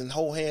 80s and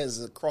hold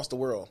hands across the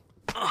world,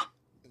 and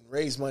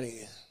raise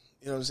money.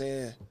 You know what I'm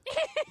saying?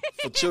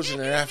 For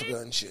children in Africa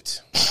and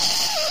shit.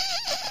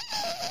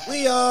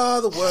 We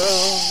are the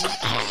world.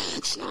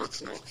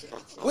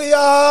 We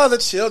are the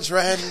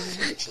children.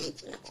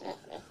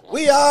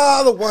 We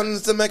are the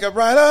ones to make a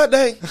brighter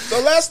day.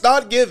 So let's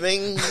start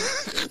giving.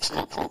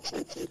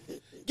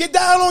 Get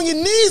down on your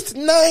knees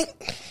tonight.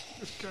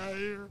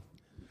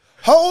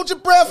 Hold your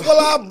breath while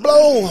I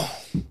blow.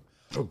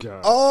 Oh,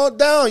 God. All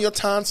down your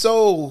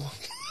tonsil.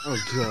 Oh,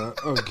 God.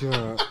 Oh,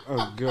 God.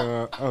 Oh,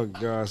 God. Oh,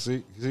 God.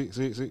 See.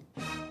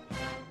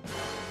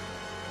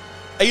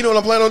 Hey, you know what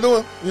I'm planning on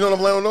doing?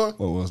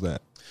 What was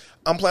that?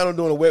 I'm planning on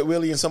doing a wet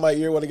willy in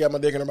somebody's ear while they got my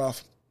dick in their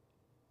mouth.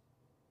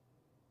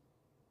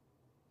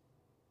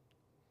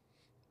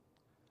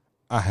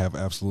 I have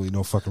absolutely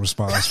no fucking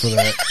response for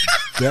that.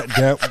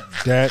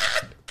 that.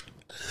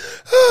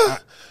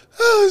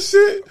 Oh,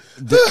 shit.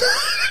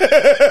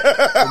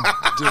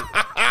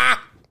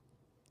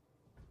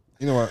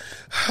 You know what?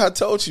 I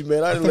told you,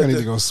 man. I need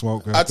to go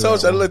smoke. I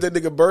told you, I let that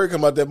nigga bird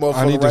come out that motherfucker right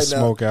now. I need to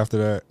smoke after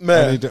that.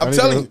 Man,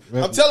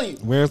 I'm telling you.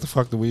 Where's the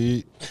fuck the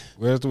weed?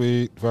 Where's the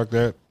weed? Fuck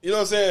that. You know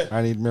what I'm saying?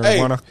 I need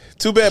marijuana. Hey,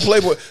 too bad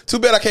Playboy. Too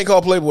bad I can't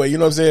call Playboy. You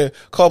know what I'm saying?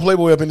 Call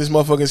Playboy up in this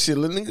motherfucking shit.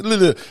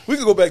 We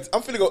can go back.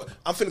 I'm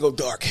finna go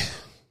dark.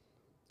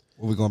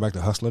 Are we going back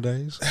to hustler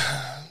days?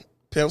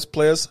 Pimps,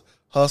 players,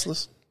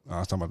 hustlers. I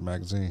was talking about the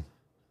magazine.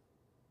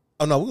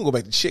 Oh no, we can go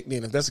back to chick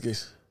then if that's the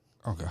case.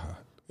 Oh God.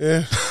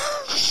 Yeah.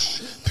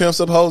 Pimps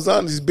up, hoes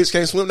down. This bitch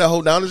can't swim. That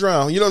hoe down to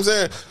drown. You know what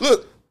I'm saying?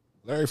 Look,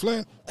 Larry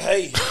Flint.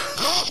 Hey.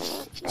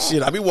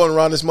 Shit, I be walking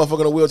around this motherfucker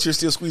in a wheelchair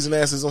still squeezing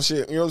asses on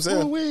shit. You know what I'm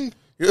saying? Ooh-wee.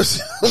 You know what I'm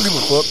saying? I don't give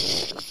a fuck.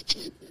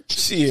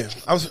 Shit.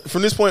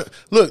 From this point,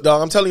 look,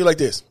 dog, I'm telling you like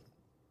this.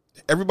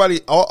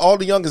 Everybody, all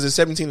the youngest is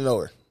 17 and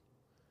older.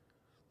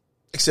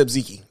 Except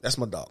Zeke. That's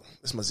my dog.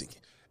 That's my Zeke.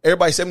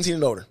 Everybody 17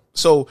 and older.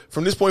 So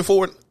from this point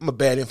forward, I'm a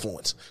bad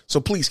influence. So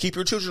please keep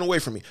your children away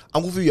from me.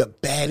 I'm going to be a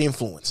bad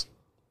influence.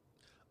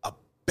 A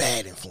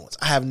bad influence.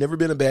 I have never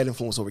been a bad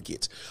influence over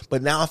kids.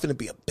 But now I'm finna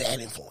be a bad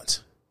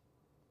influence.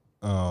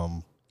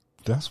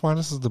 That's why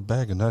this is the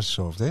Bag of Nuts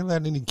show. If they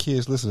let any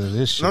kids listen to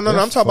this shit. No.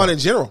 I'm talking about in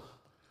general.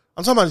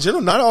 I'm talking about in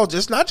general. Not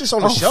just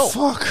on the show.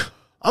 Fuck.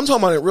 I'm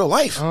talking about in real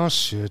life. Oh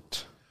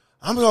shit.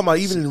 I'm talking about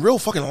even in real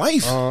fucking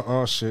life.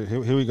 Oh shit. Here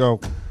we go.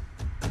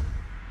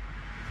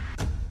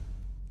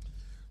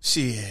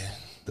 Shit.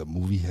 The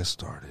movie has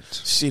started.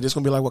 Shit, it's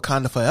gonna be like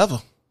Wakanda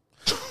forever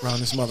around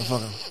this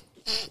motherfucker.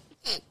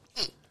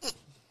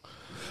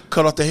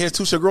 Cut off the hair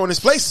too, shall grow in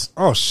this place.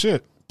 Oh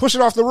shit. Push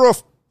it off the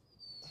roof.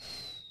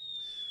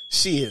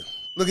 Shit.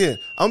 Look here.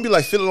 I'm gonna be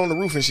like fiddling on the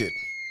roof and shit.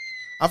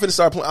 I'm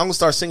gonna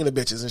start singing to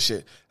bitches and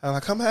shit. I'm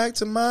like, come back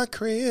to my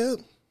crib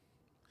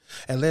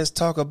and let's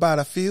talk about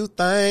a few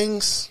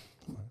things.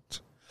 What?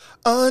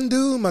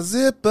 Undo my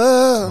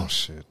zipper. Oh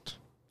shit.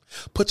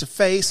 Put your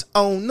face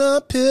on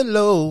the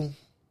pillow.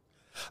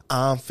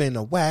 I'm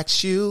finna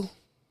wax you.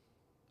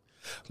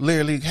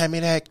 Literally, hand me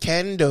that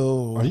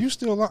candle. Are you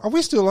still alive? Are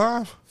we still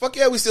alive? Fuck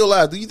yeah, we still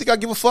alive. Do you think I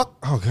give a fuck?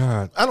 Oh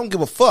God. I don't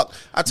give a fuck.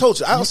 I told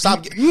you, I don't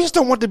stop. You just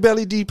don't want the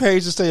Belly D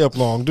page to stay up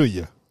long, do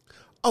you?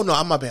 Oh no,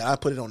 I'm my bad. I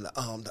put it on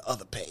the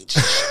other page.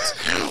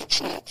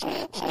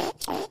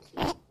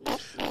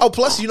 Oh,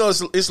 plus you know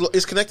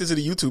it's connected to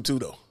the YouTube too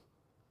though.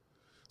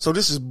 So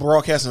this is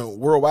broadcasting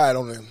worldwide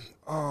on the.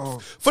 Oh,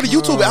 for the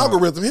YouTube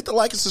algorithm, hit the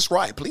like and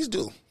subscribe. Please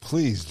do.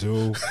 Please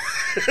do.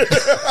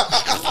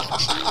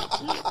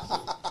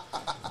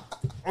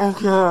 Oh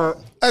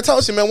God. I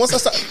told you, man. Once I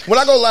start, when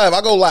I go live,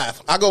 I go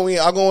live. I'm going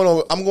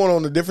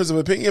on the difference of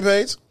opinion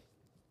page.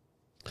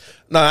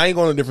 No, I ain't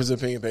going on the difference of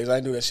opinion page. I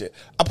ain't do that shit.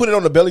 I put it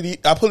on the Belly D.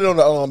 I put it on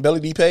the Belly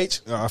D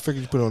page. I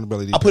figured you put it on the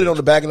Belly D. I put it on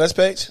the Bag and Nuts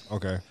page.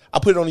 Okay. I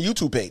put it on the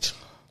YouTube page.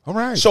 All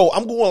right. So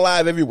I'm going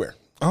live everywhere.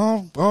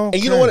 Oh. Okay.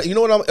 And you know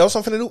what? Else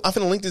I'm finna do? I'm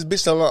finna link this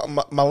bitch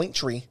to my link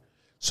tree,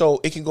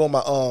 so it can go on my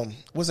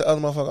what's the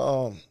other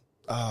motherfucker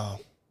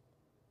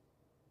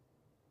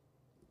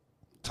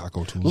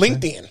Taco Tuesday.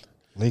 LinkedIn.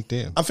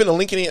 LinkedIn. I'm finna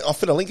link it in. I'm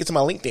finna link it to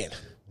my LinkedIn.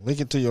 Link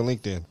it to your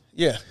LinkedIn.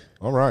 Yeah.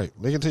 All right.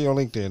 Link it to your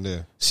LinkedIn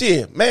then.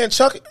 Shit, man,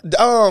 Chuck,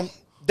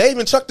 Dave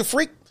and Chuck the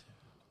Freak,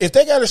 if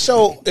they got a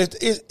show,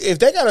 if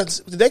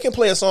they can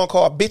play a song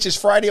called Bitches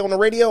Friday on the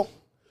radio,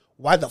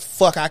 why the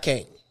fuck I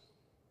can't?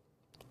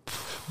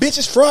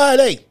 Bitches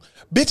Friday.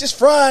 Bitches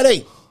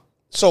Friday.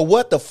 So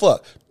what the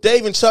fuck?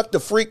 Dave and Chuck the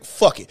Freak,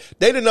 fuck it.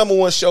 They the number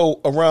one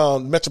show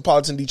around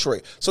metropolitan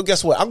Detroit. So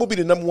guess what? I'm going to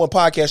be the number one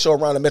podcast show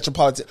around the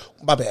metropolitan.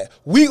 My bad.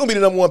 We going to be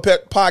the number one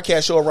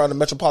podcast show around the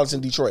metropolitan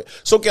Detroit.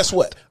 So guess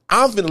what?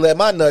 I'm going to let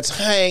my nuts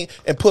hang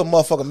and put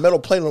motherfucking metal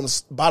plate on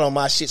the bottom of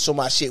my shit so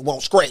my shit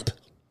won't scrape.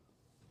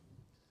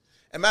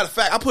 And matter of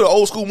fact, I put an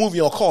old school movie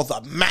on called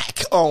The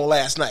Mac on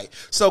last night.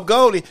 So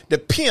Goldie, the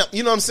pimp,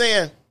 you know what I'm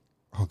saying?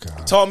 Oh,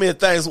 God. Taught me the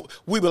things,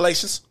 we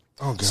relations.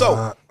 Oh, God.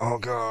 So, oh,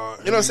 God.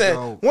 You know what I'm saying?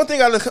 One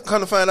thing I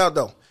come to find out,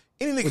 though.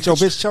 Any nigga. But your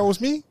bitch chose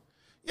me?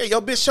 Yeah,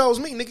 your bitch chose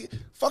me, nigga.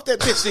 Fuck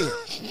that bitch then.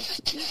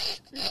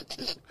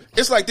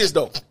 It's like this,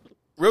 though.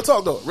 Real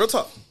talk, though. Real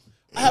talk.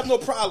 I have no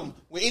problem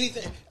with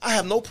anything. I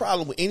have no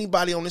problem with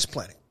anybody on this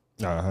planet.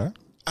 Uh-huh.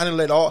 I didn't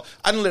let all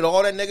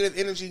that negative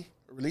energy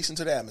release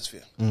into the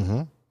atmosphere.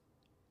 Mm-hmm.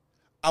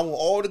 I want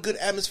all the good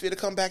atmosphere to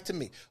come back to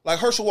me. Like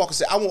Herschel Walker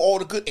said, I want all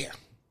the good air.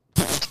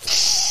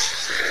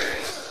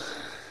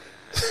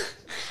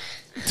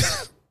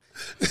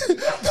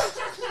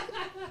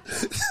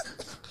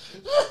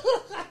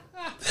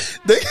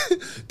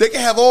 They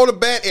can have all the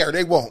bad air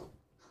they want.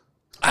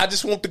 I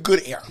just want the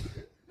good air.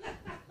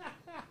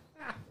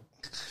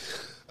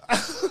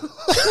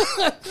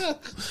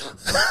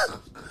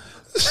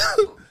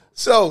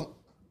 So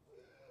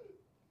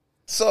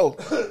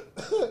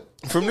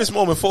from this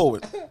moment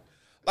forward,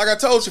 like I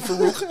told you,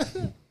 Farouk,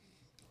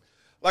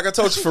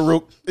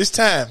 it's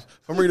time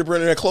for me to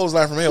bring that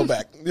clothesline from hell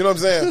back. You know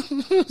what I'm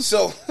saying?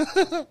 So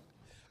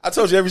I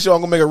told you every show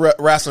I'm gonna make a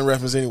wrestling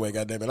reference anyway.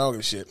 Goddamn it, I don't give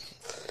a shit.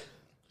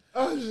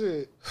 Oh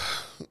shit,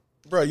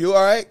 bro, you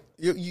all right?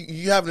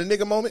 You having a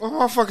nigga moment?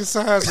 My fucking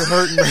sides are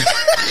hurting me.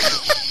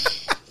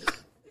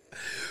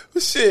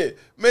 Shit,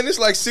 man, it's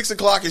like 6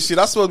 o'clock and shit.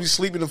 I'm supposed to be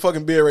sleeping in the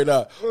fucking bed right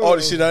now. All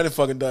the shit I didn't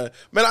fucking done.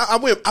 Man,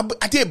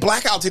 I did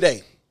blackout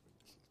today.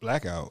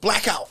 Blackout.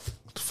 What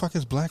the fuck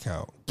is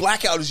blackout?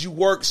 Blackout is you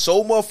work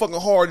so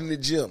motherfucking hard in the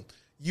gym,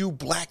 you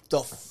black the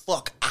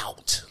fuck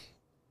out.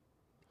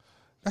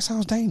 That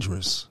sounds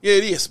dangerous. Yeah,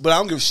 it is, but I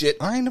don't give a shit.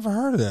 I ain't never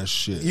heard of that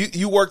shit.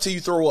 You work till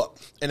you throw up,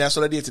 and that's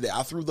what I did today.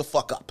 I threw the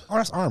fuck up. Oh,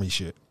 that's army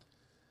shit.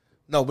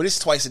 No, but it's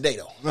twice a day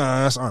though.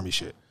 Nah, that's army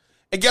shit.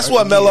 And guess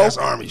what, Mello? That's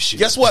army shit.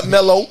 Guess what,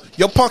 Mello?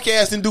 Your punk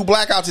ass didn't do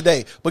blackout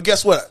today. But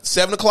guess what?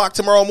 7 o'clock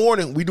tomorrow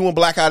morning, we doing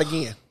blackout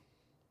again.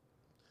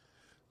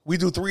 We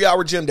do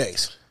 3-hour gym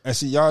days. And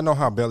see, y'all know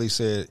how Belly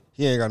said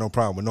he ain't got no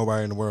problem with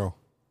nobody in the world.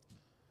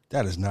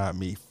 That is not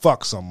me.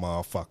 Fuck some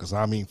motherfuckers.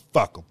 I mean,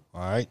 fuck them.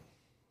 All right?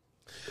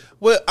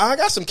 Well, I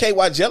got some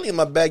KY jelly in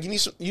my bag. You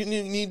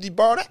need to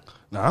borrow that?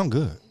 Nah, I'm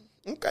good.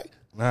 Okay.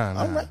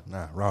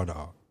 Nah, raw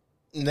dog.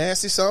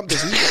 Nasty something.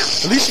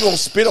 At least you gonna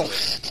spit on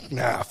it.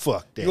 Nah,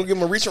 fuck that. You gonna give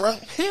him a reach around?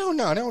 Hell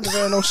no, they don't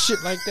deserve no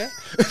shit like that.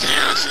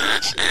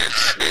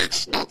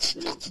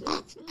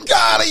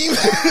 Got him.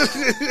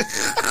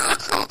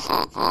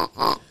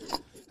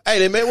 Hey,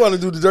 they may want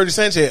to do the Dirty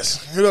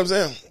Sanchez. You know what I'm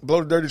saying?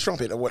 Blow the dirty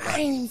trumpet or whatnot. I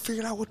ain't even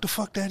figured out what the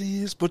fuck that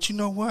is, but you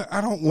know what?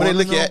 I don't when want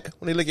they to look know.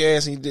 when they lick your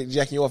ass and you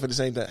jacking you off at the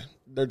same time.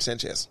 Dirty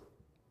Sanchez.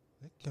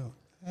 Lick your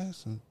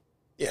ass and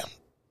Yeah.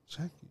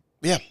 check it.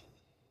 Yeah.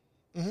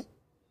 Mm-hmm.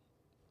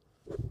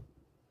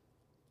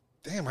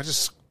 Damn, I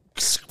just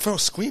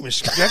felt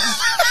squeamish.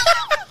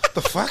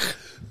 The fuck?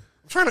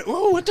 I'm trying to.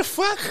 Whoa, what the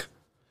fuck?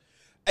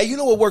 Hey, you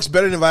know what works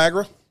better than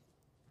Viagra?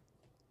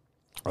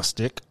 A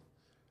stick.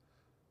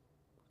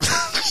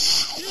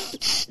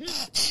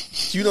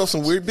 You know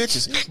some weird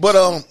bitches, but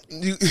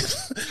you.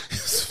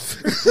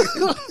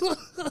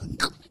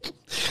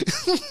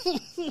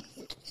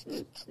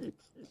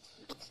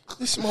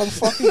 This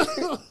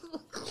motherfucker.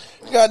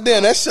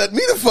 Goddamn, that shut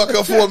me the fuck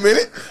up for a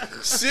minute.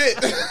 Shit.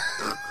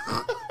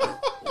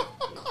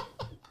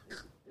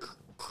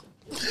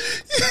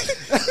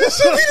 That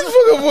shut me the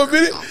fuck up for a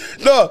minute.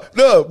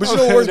 No, but you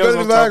know what works better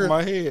than Viagra?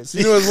 My head.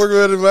 You know what's working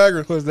better than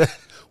Viagra? What's that?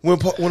 When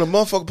a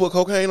motherfucker put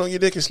cocaine on your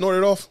dick and snort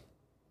it off,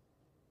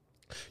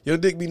 your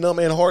dick be numb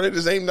and hard at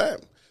the same time.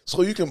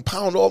 So you can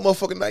pound all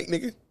motherfucking night,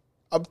 nigga.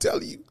 I'm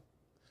telling you.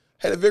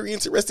 Had a very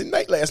interesting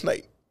night last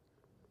night.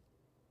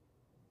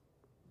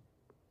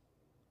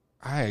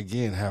 I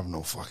again have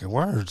no fucking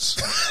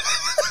words.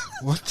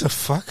 What the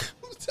fuck?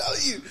 I'm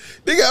telling you.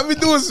 Nigga, I've been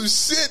doing some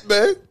shit,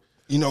 man.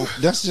 You know,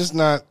 that's just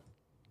not.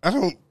 I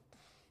don't.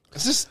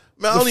 It's just.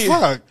 Man, I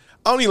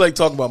don't even like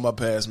talking about my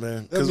past,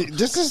 man.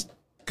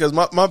 Because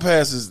my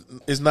past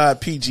is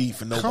not PG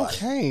for nobody.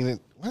 Cocaine.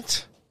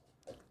 What?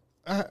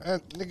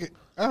 Nigga.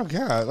 Oh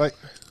God! Like,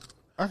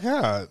 oh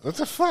God! What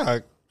the fuck?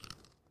 What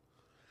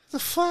the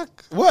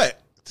fuck?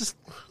 What? Just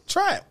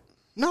try it.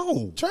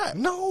 No. Try it.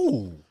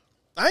 No.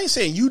 I ain't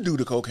saying you do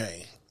the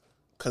cocaine.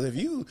 Because if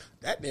you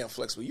that damn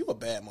flexible, you a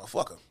bad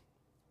motherfucker.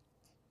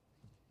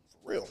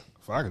 For real.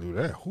 If I could do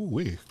that, who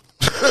we?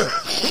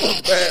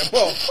 Bad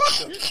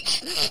motherfucker.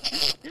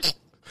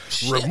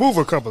 Remove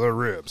a couple of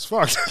ribs.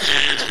 Fuck.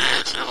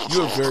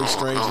 You're a very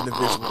strange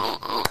individual.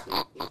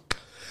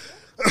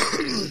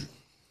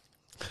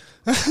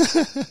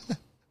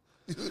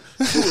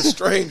 You're a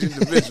strange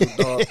individual,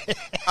 dog.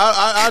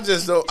 I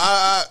just don't.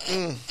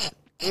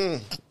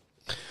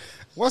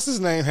 What's his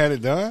name had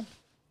it done?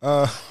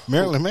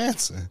 Marilyn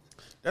Manson.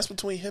 That's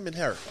between him and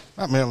her.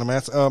 Not Marilyn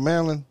Manson.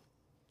 Marilyn.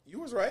 You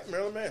was right,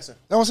 Marilyn Manson.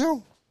 That was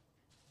him.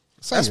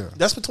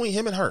 That's between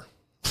him and her.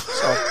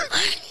 So.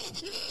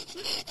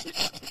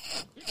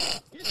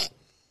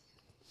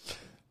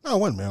 No, it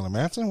wasn't Marilyn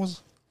Manson. It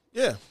was.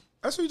 Yeah,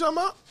 that's what you talking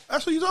about.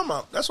 That's what you talking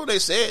about. That's what they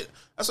said.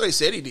 That's what they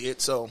said he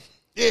did. So.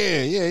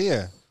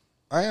 Yeah.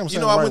 I am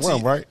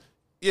saying right.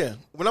 Yeah,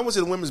 when I went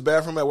to the women's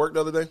bathroom at work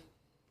the other day,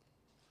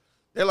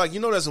 they're like,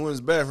 that's a women's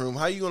bathroom.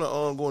 How you gonna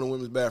go in the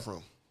women's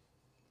bathroom?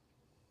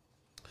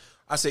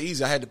 I said,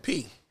 easy. I had to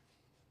pee,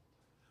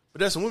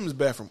 but that's a women's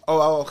bathroom.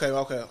 Oh, okay.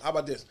 How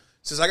about this?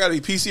 Since I got to be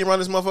PC around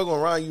this motherfucker,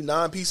 around you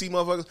non-PC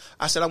motherfuckers,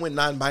 I said I went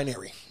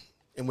non-binary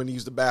and went to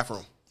use the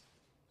bathroom.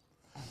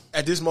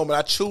 At this moment,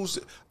 I choose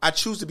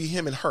to be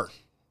him and her.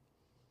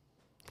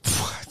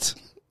 What?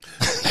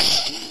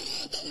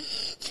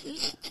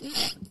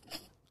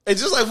 And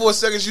just like for a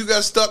second, you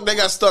got stuck, they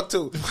got stuck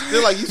too.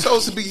 They're like, you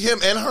chose to be him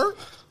and her?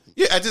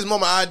 Yeah, at this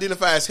moment, I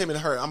identify as him and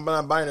her. I'm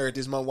non-binary at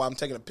this moment while I'm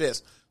taking a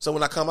piss. So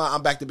when I come out,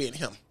 I'm back to being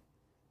him.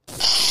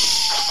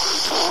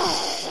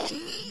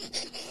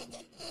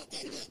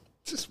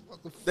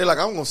 They're like,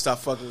 I'm going to stop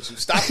fucking with you.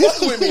 Stop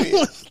fucking with me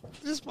then.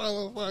 This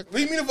motherfucker.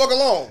 Leave me the fuck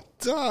alone.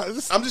 Dog,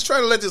 I'm just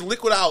trying to let this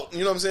liquid out. You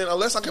know what I'm saying?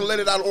 Unless I can let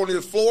it out on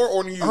the floor or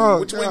on you.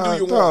 Which one do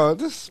you want?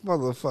 This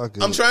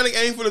motherfucker. I'm trying to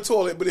aim for the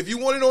toilet, but if you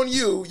want it on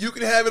you, you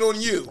can have it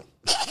on you.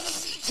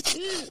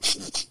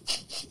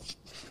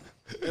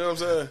 You know what I'm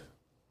saying?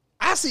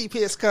 I see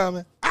piss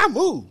coming. I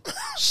moved.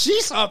 She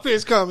saw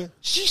piss coming.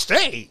 She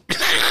stayed.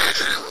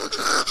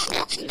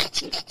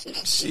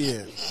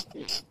 Shit.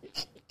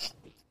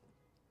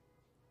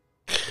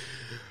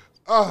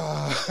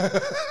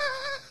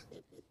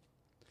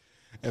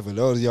 And for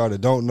those of y'all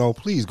that don't know,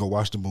 please go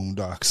watch the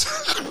Boondocks.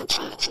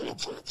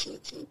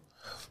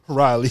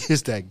 Riley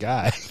is that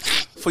guy.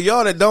 For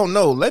y'all that don't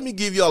know, let me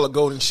give y'all a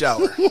golden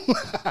shower.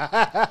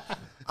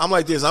 I'm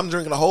like this. I'm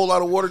drinking a whole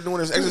lot of water doing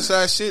this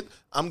exercise shit.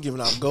 I'm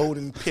giving out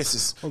golden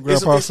pisses. What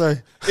Grandpa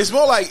say? It's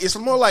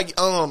more like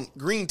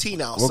green tea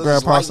now. What so Grandpa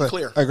it's light say? and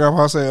clear. Hey,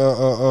 Grandpa say,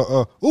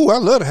 ooh, I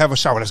love to have a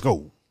shower. Let's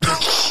go.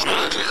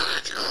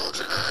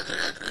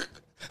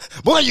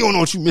 Boy, you don't know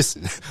what you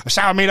missing. A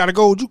shower made out of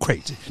gold, you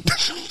crazy.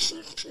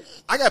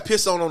 I got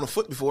pissed on the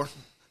foot before.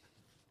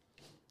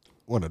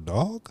 What, a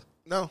dog?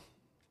 No.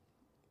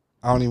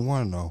 I don't even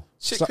want to know.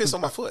 Chick pissed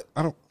on my foot.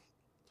 I don't.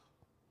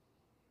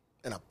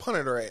 And I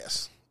punted her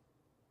ass.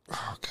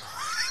 Oh, God.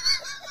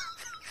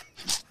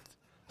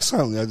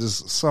 Suddenly, I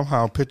just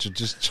somehow pictured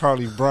just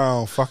Charlie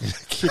Brown fucking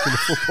kicking the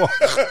football.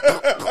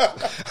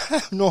 I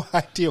have no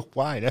idea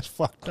why. That's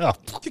fucked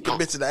up. Kick a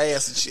bitch in the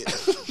ass and shit.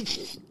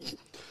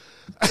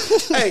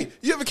 Hey,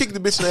 you ever kicked the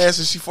bitch in the ass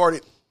and she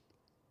farted?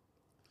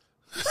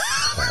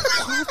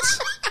 What?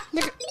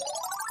 Nigga.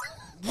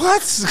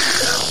 What?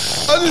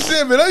 I'm just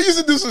saying, man. I used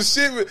to do some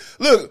shit.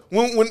 Look,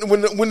 when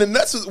the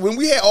nuts was, when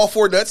we had all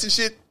 4 nuts and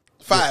shit,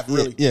 5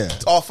 really, yeah,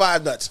 all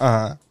 5 nuts.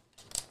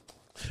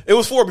 It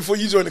was 4 before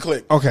you joined the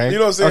clique. Okay, you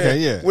know what I'm saying? Okay,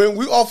 yeah. When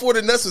we all 4 of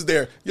the nuts was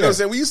there, you know what I'm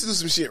saying? We used to do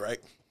some shit, right?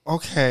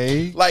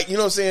 Okay, like you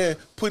know what I'm saying,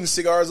 putting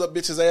cigars up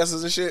bitches'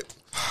 asses and shit.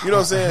 You know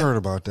what I'm saying? I heard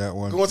about that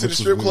one. Going to the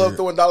strip club,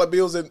 throwing dollar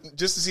bills, and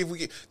just to see if we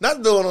get not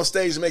to do it on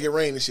stage to make it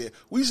rain and shit.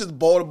 We used to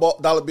ball the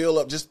dollar bill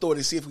up, just throw it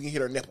and see if we can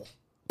hit her nipple.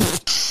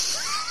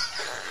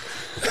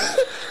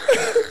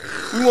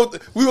 we want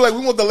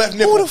the left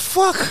nipple. Who the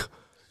fuck,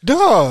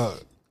 dog?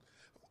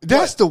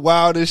 That's the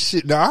wildest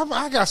shit. Now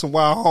I got some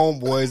wild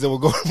homeboys that will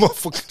go to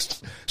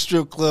motherfucking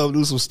strip club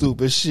do some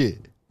stupid shit.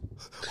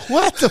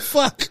 What the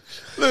fuck?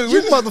 Look,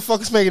 you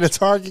motherfuckers making a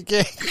Target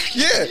game.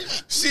 Yeah,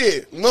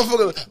 shit,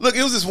 motherfucker. Look,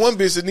 it was this one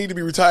bitch that needed to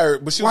be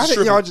retired, but she was Why a didn't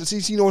stripper. y'all just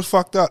see? You know what's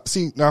fucked up?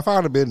 See, now if I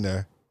would have been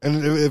there,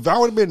 and if I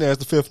would have been there as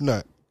the 5th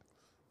nut,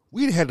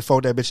 we'd had to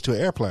fold that bitch to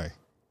an airplane.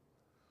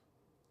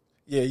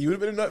 Yeah, you would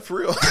have been a nut for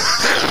real.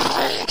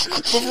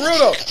 But for real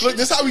though, look,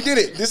 this is how we did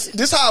it.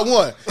 This how I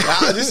won.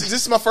 This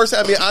is my first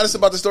time being honest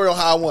about the story on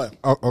how I won.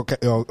 Oh, okay.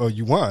 Oh,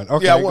 you won.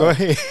 Okay, yeah, I won. Go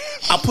ahead.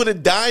 I put a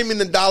dime in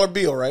the dollar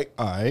bill, right?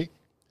 All right.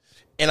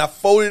 And I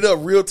folded it up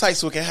real tight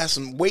so it can have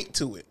some weight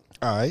to it.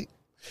 All right.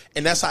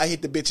 And that's how I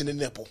hit the bitch in the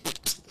nipple.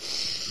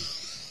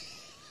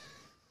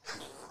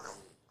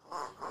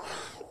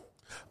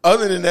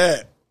 Other than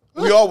that,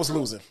 we all was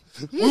losing.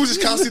 We was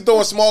just constantly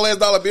throwing small ass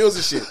dollar bills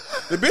and shit.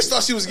 The bitch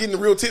thought she was getting the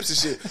real tips and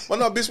shit. Well,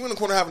 no, bitch, we in the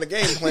corner having a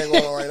game playing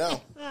going on right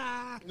now.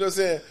 You know what I'm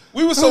saying?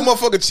 We was so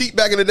motherfucking cheap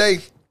back in the day.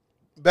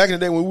 Back in the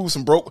day when we was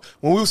some broke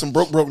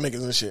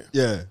niggas and shit.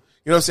 Yeah. You know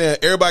what I'm saying?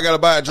 Everybody got to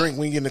buy a drink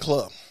when you get in the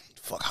club.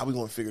 Fuck, how we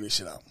gonna figure this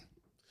shit out?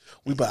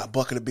 We buy a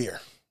bucket of beer.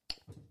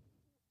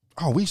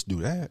 Oh, we used to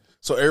do that.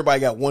 So everybody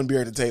got 1 beer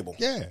at the table.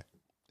 Yeah.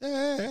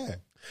 Yeah.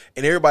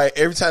 And everybody,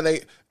 every time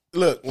they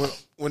look,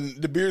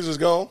 when the beers was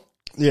gone,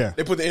 Yeah.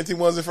 They put the empty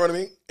ones in front of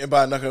me and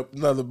buy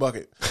another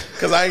bucket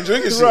because I ain't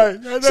drinking shit. Right.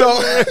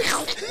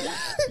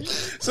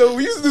 So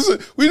we used to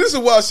do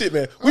some wild shit,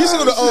 man. We used to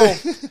go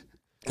to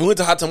we went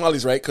to Hot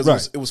Tamales, right?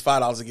 Because it was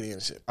 $5 to get in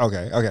and shit.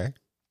 Okay. You know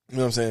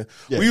what I'm saying?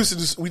 Yeah. We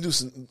do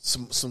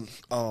some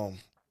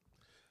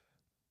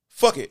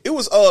fuck it. It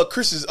was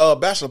Chris's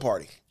bachelor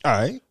party. All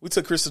right. We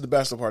took Chris to the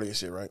bachelor party and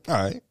shit, right? All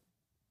right.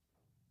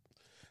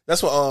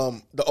 That's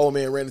when the old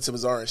man ran into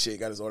Bazaar and shit,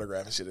 got his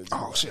autograph and shit.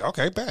 Oh shit.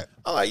 Okay, bet.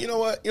 I'm like, you know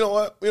what?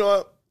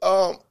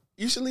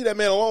 You should leave that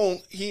man alone.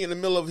 He in the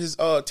middle of his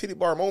titty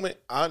bar moment.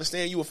 I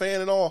understand you a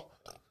fan and all,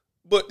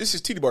 but this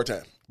is titty bar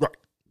time. Right.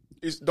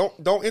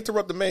 Don't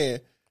interrupt the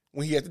man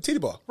when he at the titty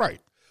bar. Right.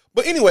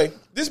 But anyway,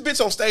 this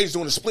bitch on stage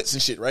doing the splits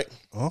and shit, right?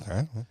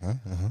 Okay.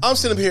 I'm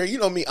sitting up here, you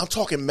know me, I'm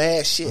talking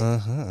mad shit.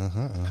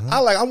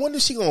 I wonder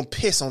if she gonna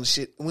piss on the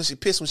shit when she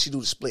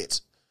do the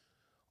splits.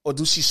 Or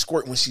do she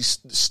squirt when she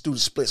do the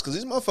splits? Because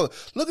this motherfucker,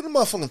 look at the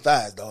motherfucking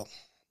thighs, dog.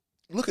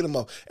 Look at them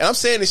up. And I'm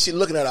saying this shit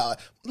looking at her.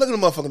 Look at the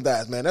motherfucking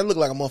thighs, man. That look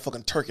like a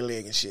motherfucking turkey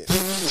leg and shit. That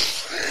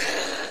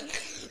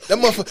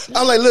motherfucker,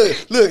 I'm like,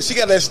 look, she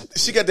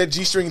got that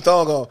G-string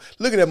thong on.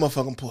 Look at that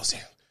motherfucking pussy.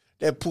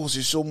 That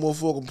pussy so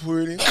motherfucking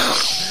pretty.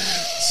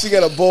 She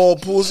got a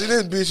bald pussy.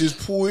 This bitch is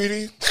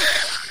pretty.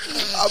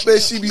 I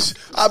bet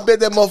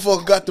that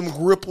motherfucker got them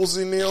gripples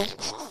in there.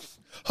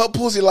 Her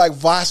pussy like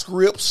vice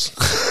grips.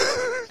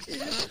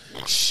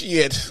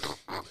 Shit.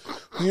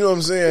 You know what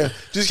I'm saying?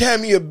 Just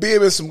hand me a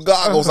bib and some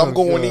goggles. I'm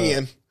going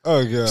in.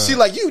 Oh, God. She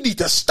like, you need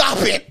to stop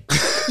it.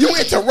 You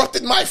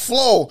interrupted my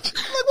flow. I'm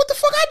like, what the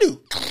fuck I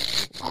do?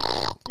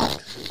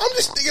 I'm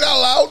just thinking out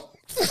loud.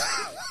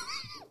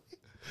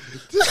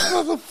 This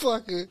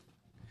motherfucker,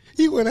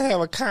 he want to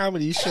have a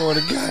comedy show at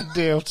a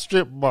goddamn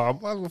strip bar.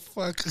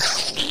 Motherfucker.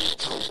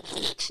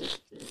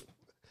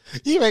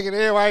 He making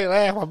everybody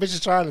laugh. My bitch is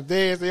trying to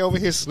dance. They over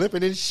here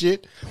slipping and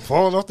shit,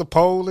 falling off the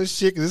pole and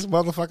shit. Cause this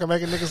motherfucker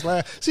making niggas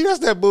laugh. See, that's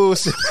that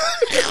bullshit.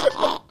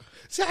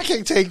 See, I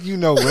can't take you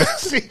nowhere.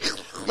 See,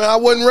 man, I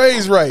wasn't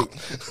raised right.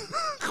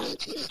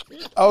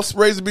 I was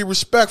raised to be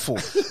respectful.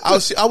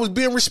 I was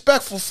being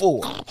respectful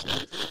for her.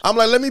 I'm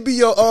like, let me be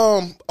your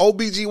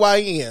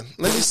OBGYN.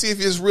 Let me see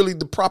if it's really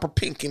the proper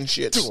pink and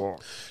shit.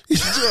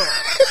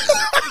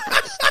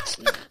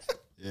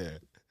 Yeah.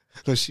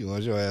 No, she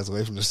wants your ass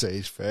away from the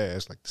stage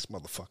fast. Like, this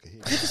motherfucker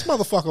here. Get this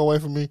motherfucker away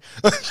from me.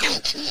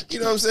 You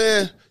know what I'm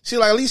saying? She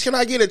like, at least can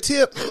I get a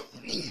tip?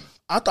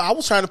 I thought I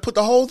was trying to put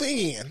the whole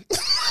thing in.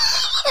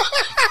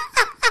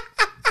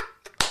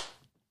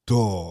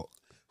 Dog.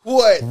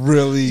 What?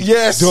 Really?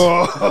 Yes.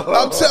 Dog.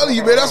 I'm telling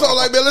you, man. That's why I'm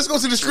like, man, let's go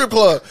to the strip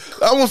club.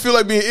 I don't feel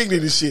like being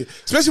ignorant and shit.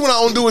 Especially when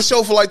I don't do a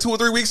show for like 2 or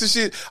 3 weeks and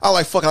shit. I'm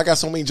like, fuck it, I got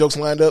so many jokes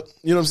lined up.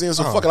 You know what I'm saying?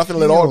 So fuck it, I'm finna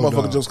let all the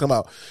motherfucking jokes come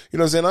out. You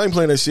know what I'm saying? I ain't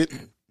playing that shit.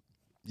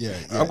 Yeah,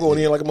 I'm going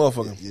in like a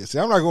motherfucker. Yeah, see,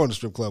 I'm not going to the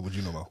strip club with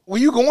you no more.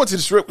 Well, you going to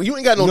the strip? You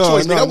ain't got no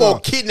choice, nigga. I'm gonna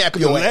kidnap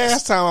your ass.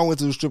 Last time I went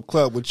to the strip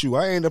club with you,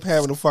 I ended up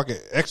having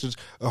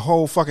a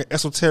whole fucking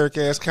esoteric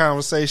ass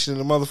conversation in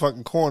the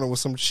motherfucking corner with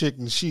some chick,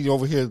 and she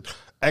over here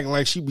acting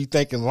like she be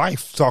thinking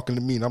life talking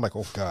to me, and I'm like,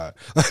 oh God,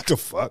 what the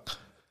fuck?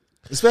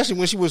 Especially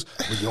when she was,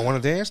 well, you don't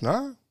want to dance?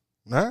 Nah.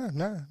 Why?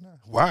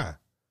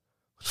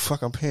 What the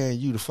fuck I'm paying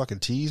you to fucking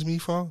tease me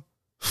for?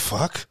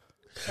 Fuck.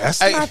 That's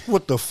not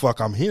what the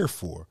fuck I'm here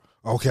for.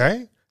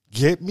 Okay?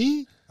 Get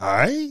me? All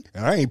right?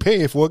 And I ain't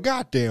paying for a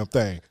goddamn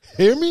thing.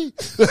 Hear me?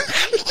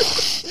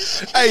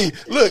 Hey,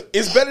 look,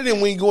 it's better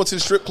than when you go into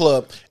the strip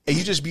club and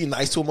you just be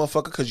nice to a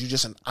motherfucker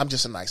because I'm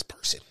just a nice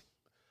person.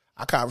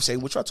 I conversate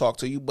with you, I talk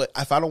to you, but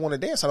if I don't want to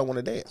dance, I don't want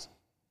to dance.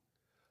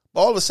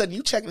 But all of a sudden,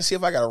 you checking to see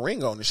if I got a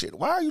ring on and shit.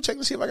 Why are you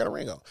checking to see if I got a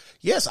ring on?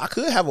 Yes, I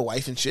could have a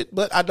wife and shit,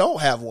 but I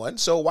don't have one.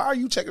 So why are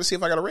you checking to see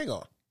if I got a ring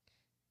on?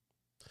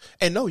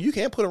 And no, you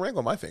can't put a ring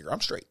on my finger.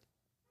 I'm straight.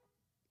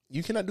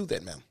 You cannot do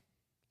that, ma'am.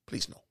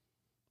 Please no.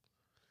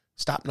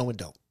 Stop, no, and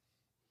don't.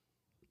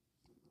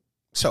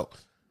 So.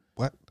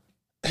 What?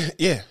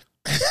 Yeah.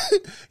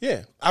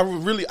 Yeah. I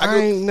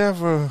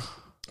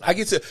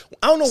get to,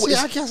 I don't know what. See,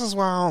 I guess that's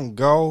why I don't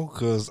go,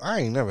 because I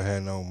ain't never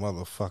had no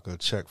motherfucker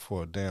check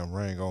for a damn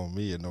ring on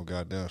me at no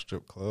goddamn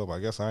strip club. I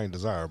guess I ain't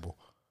desirable.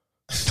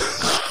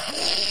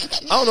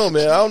 I don't know,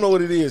 man. I don't know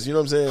what it is. You know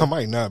what I'm saying? I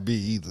might not be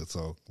either,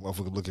 so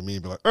motherfucker look at me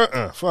and be like,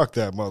 fuck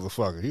that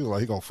motherfucker. He was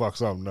like, he gonna fuck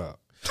something up.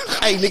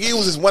 Hey, nigga, it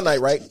was this one night,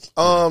 right?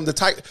 I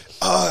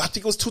think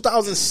it was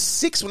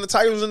 2006 when the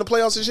Tigers was in the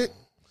playoffs and shit.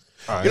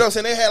 Right. You know what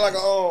I'm saying? They had like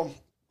what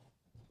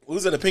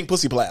was it? A Pink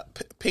Pussy Palace.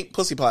 Pink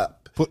Pussy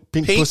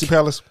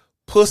Palace?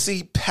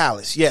 Pussy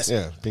Palace, yes.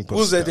 Yeah, Pink Pussy Who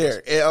was that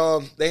Palace. there?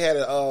 And, they had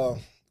a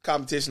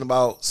competition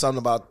about something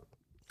about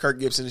Kirk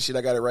Gibson and shit.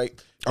 I got it right.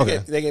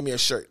 They gave me a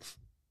shirt.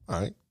 All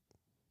right.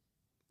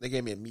 They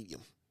gave me a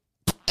medium.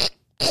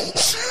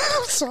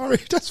 Sorry,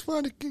 that's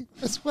funny.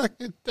 That's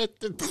fucking.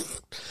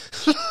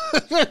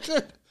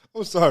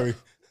 I'm sorry.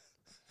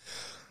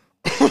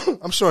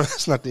 I'm sure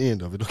that's not the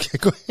end of it. Okay,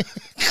 go ahead.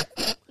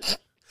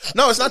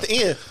 No, it's not the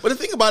end. But the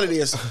thing about it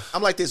is,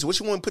 I'm like this. What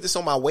you want to put this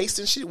on my waist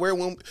and shit? Do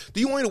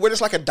you want me to wear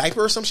this like a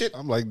diaper or some shit?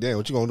 I'm like, damn,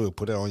 what you gonna do?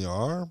 Put that on your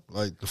arm?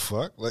 Like the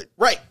fuck? Like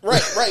Right.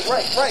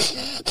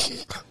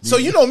 So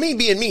you know me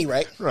being me,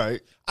 right?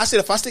 Right. I said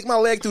if I stick my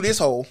leg through this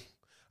hole,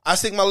 I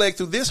stick my leg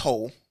through this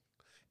hole,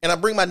 and I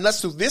bring my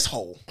nuts through this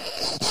hole,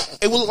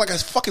 it will look like a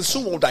fucking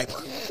sumo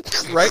diaper,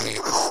 right?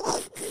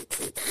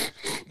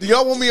 Do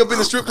y'all want me up in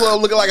the strip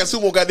club looking like a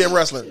sumo goddamn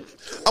wrestler?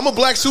 I'm a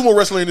black sumo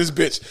wrestler in this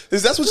bitch.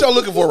 That's what y'all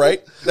looking for,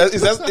 right?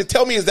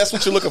 Tell me, is that's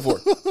what you're looking for?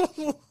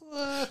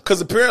 Because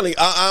apparently,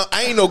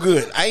 I ain't no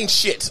good. I ain't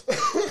shit. So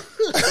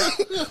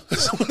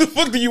what the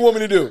fuck do you want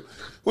me to do?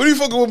 What do you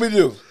fucking want me to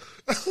do?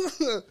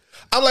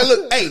 I'm like,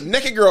 look, hey,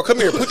 naked girl, come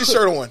here. Put your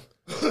shirt on.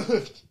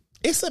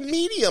 It's a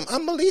medium.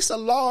 I'm at least a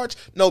large.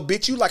 No,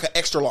 bitch, you like an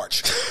extra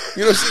large.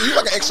 You know what I'm saying? You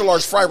like an extra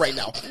large fry right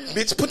now.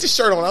 Bitch, put this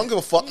shirt on. I don't give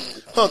a fuck.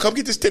 Huh, come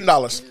get this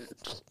 $10.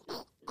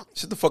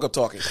 Shut the fuck up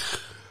talking.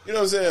 You know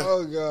what I'm saying?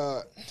 Oh,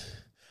 God.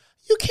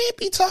 You can't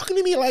be talking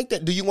to me like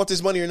that. Do you want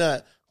this money or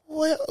not?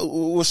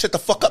 Well, shut the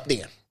fuck up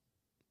then.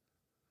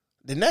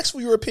 The next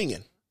for your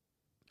opinion.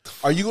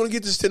 Are you going to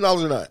get this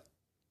 $10 or not?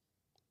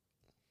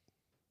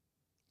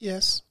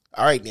 Yes.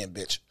 All right then,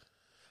 bitch.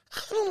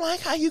 I don't like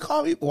how you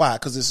call me. Why?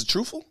 Because it's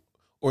truthful?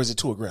 Or is it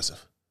too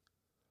aggressive?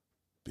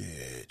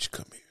 Bitch,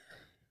 come here.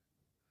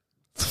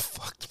 The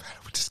fuck's the matter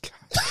with this guy?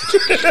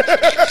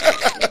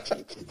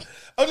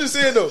 I'm just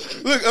saying though.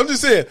 Look, I'm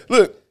just saying.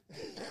 Look.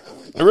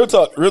 Real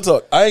talk.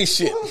 I ain't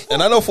shit.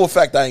 And I know for a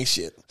fact I ain't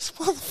shit. This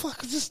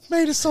motherfucker just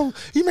made it so,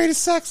 he made it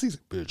sexy.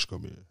 Bitch,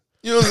 come here.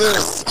 You know what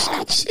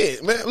I'm saying?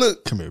 Shit, man.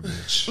 Look. Come here,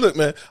 bitch. Look,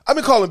 man. I've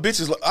been calling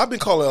bitches. I've been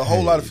calling a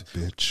whole lot of.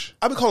 Bitch.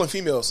 I've been calling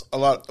females a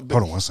lot.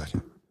 Hold on 1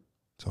 second.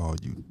 To all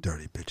you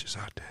dirty bitches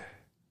out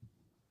there,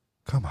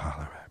 come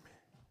holler at me.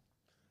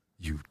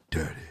 You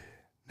dirty,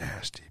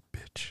 nasty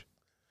bitch.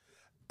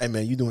 Hey,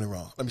 man, you doing it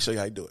wrong. Let me show you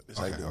how you do it. This is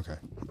how you do it. Okay.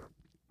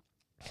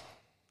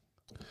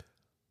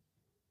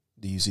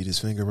 Do you see this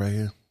finger right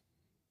here?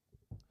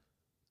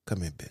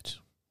 Come in, bitch.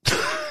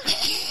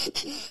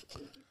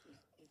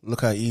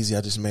 Look how easy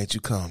I just made you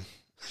come.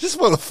 This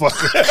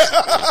motherfucker.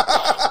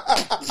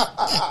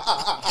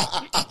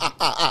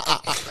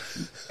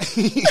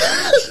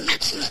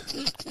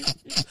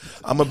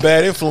 I'm a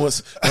bad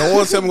influence. I don't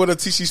want to tell me what to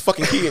teach these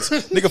fucking kids.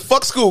 Nigga,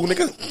 fuck school,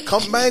 nigga.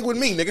 Come bang with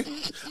me, nigga.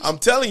 I'm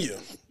telling you.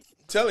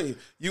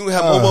 You gonna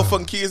have more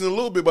motherfucking kids in a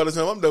little bit by the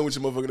time I'm done with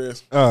your motherfucking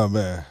ass. Oh,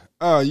 man.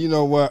 You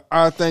know what?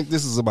 I think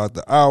this is about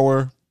the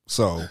hour.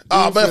 So, man,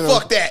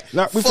 fuck that.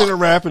 We finna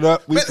wrap it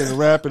up. Man,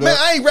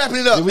 I ain't wrapping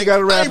it up. We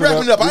gotta wrap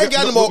it up. I ain't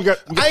got no more.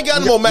 I ain't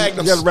got no more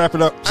Magnums. We gotta wrap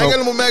it up. I ain't got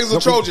no more Magnums or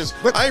Trojans.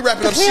 I ain't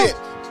wrapping up shit.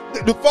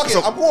 Fuck it.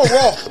 I'm going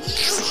raw.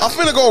 I'm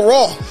finna go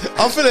raw.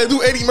 I'm finna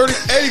do Eddie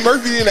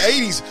Murphy in the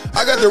 80s.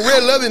 I got the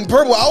red leather and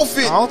purple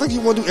outfit. I don't think you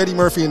want to do Eddie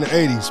Murphy in the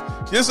 80s.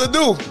 Yes, I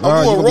do.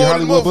 I'm going raw.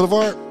 Hollywood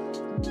Boulevard?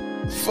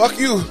 Fuck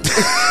you.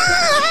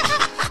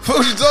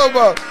 What you talking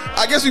about?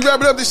 I guess we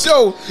wrapping up the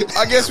show.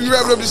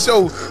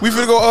 We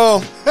finna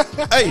go.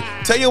 Hey,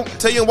 tell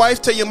your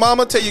wife, tell your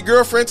mama, tell your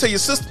girlfriend, tell your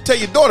sister, tell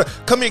your daughter.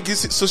 Come here,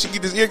 so she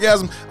get this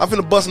orgasm. I'm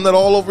finna bust a nut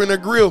all over in her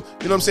grill.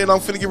 You know what I'm saying? I'm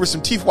finna give her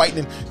some teeth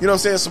whitening. You know what I'm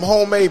saying? Some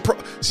homemade.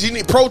 She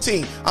need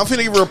protein. I'm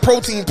finna give her a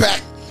protein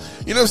pack.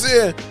 You know what I'm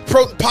saying?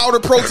 Powder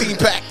protein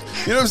pack.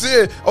 You know what I'm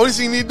saying? Only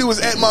thing you need to do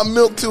is add my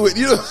milk to it.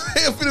 You know what I'm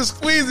saying? I'm finna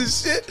squeeze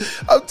this shit.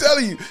 I'm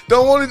telling you.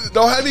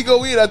 Don't have me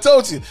go in. I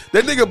told you.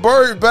 That nigga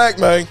Bird back,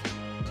 man.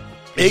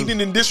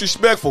 Ignorant and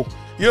disrespectful.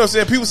 You know what I'm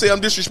saying? People say I'm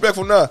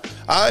disrespectful. Nah.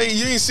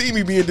 You ain't see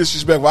me being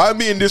disrespectful. I'm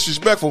being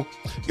disrespectful.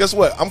 Guess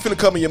what? I'm finna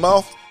come in your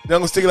mouth. Then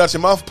I'm gonna stick it out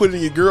your mouth, put it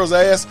in your girl's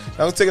ass. I'm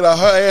gonna take it out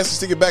her ass and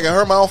stick it back in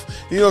her mouth.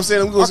 You know what I'm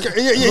saying?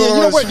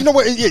 You know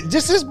what? Yeah,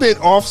 this has been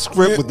off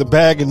script with the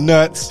bag of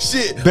nuts.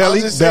 Shit. Belly.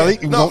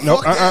 No,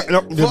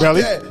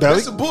 belly.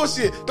 That's some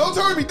bullshit. Don't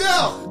turn me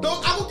down. I'm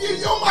gonna give you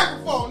your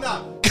microphone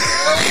now.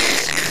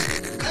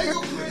 I ain't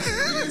gonna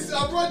quit.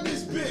 I'm running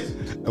this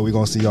bitch. And we're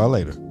gonna see y'all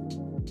later.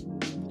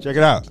 Check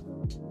it out.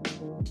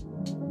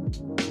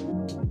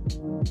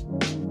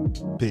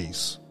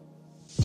 Peace.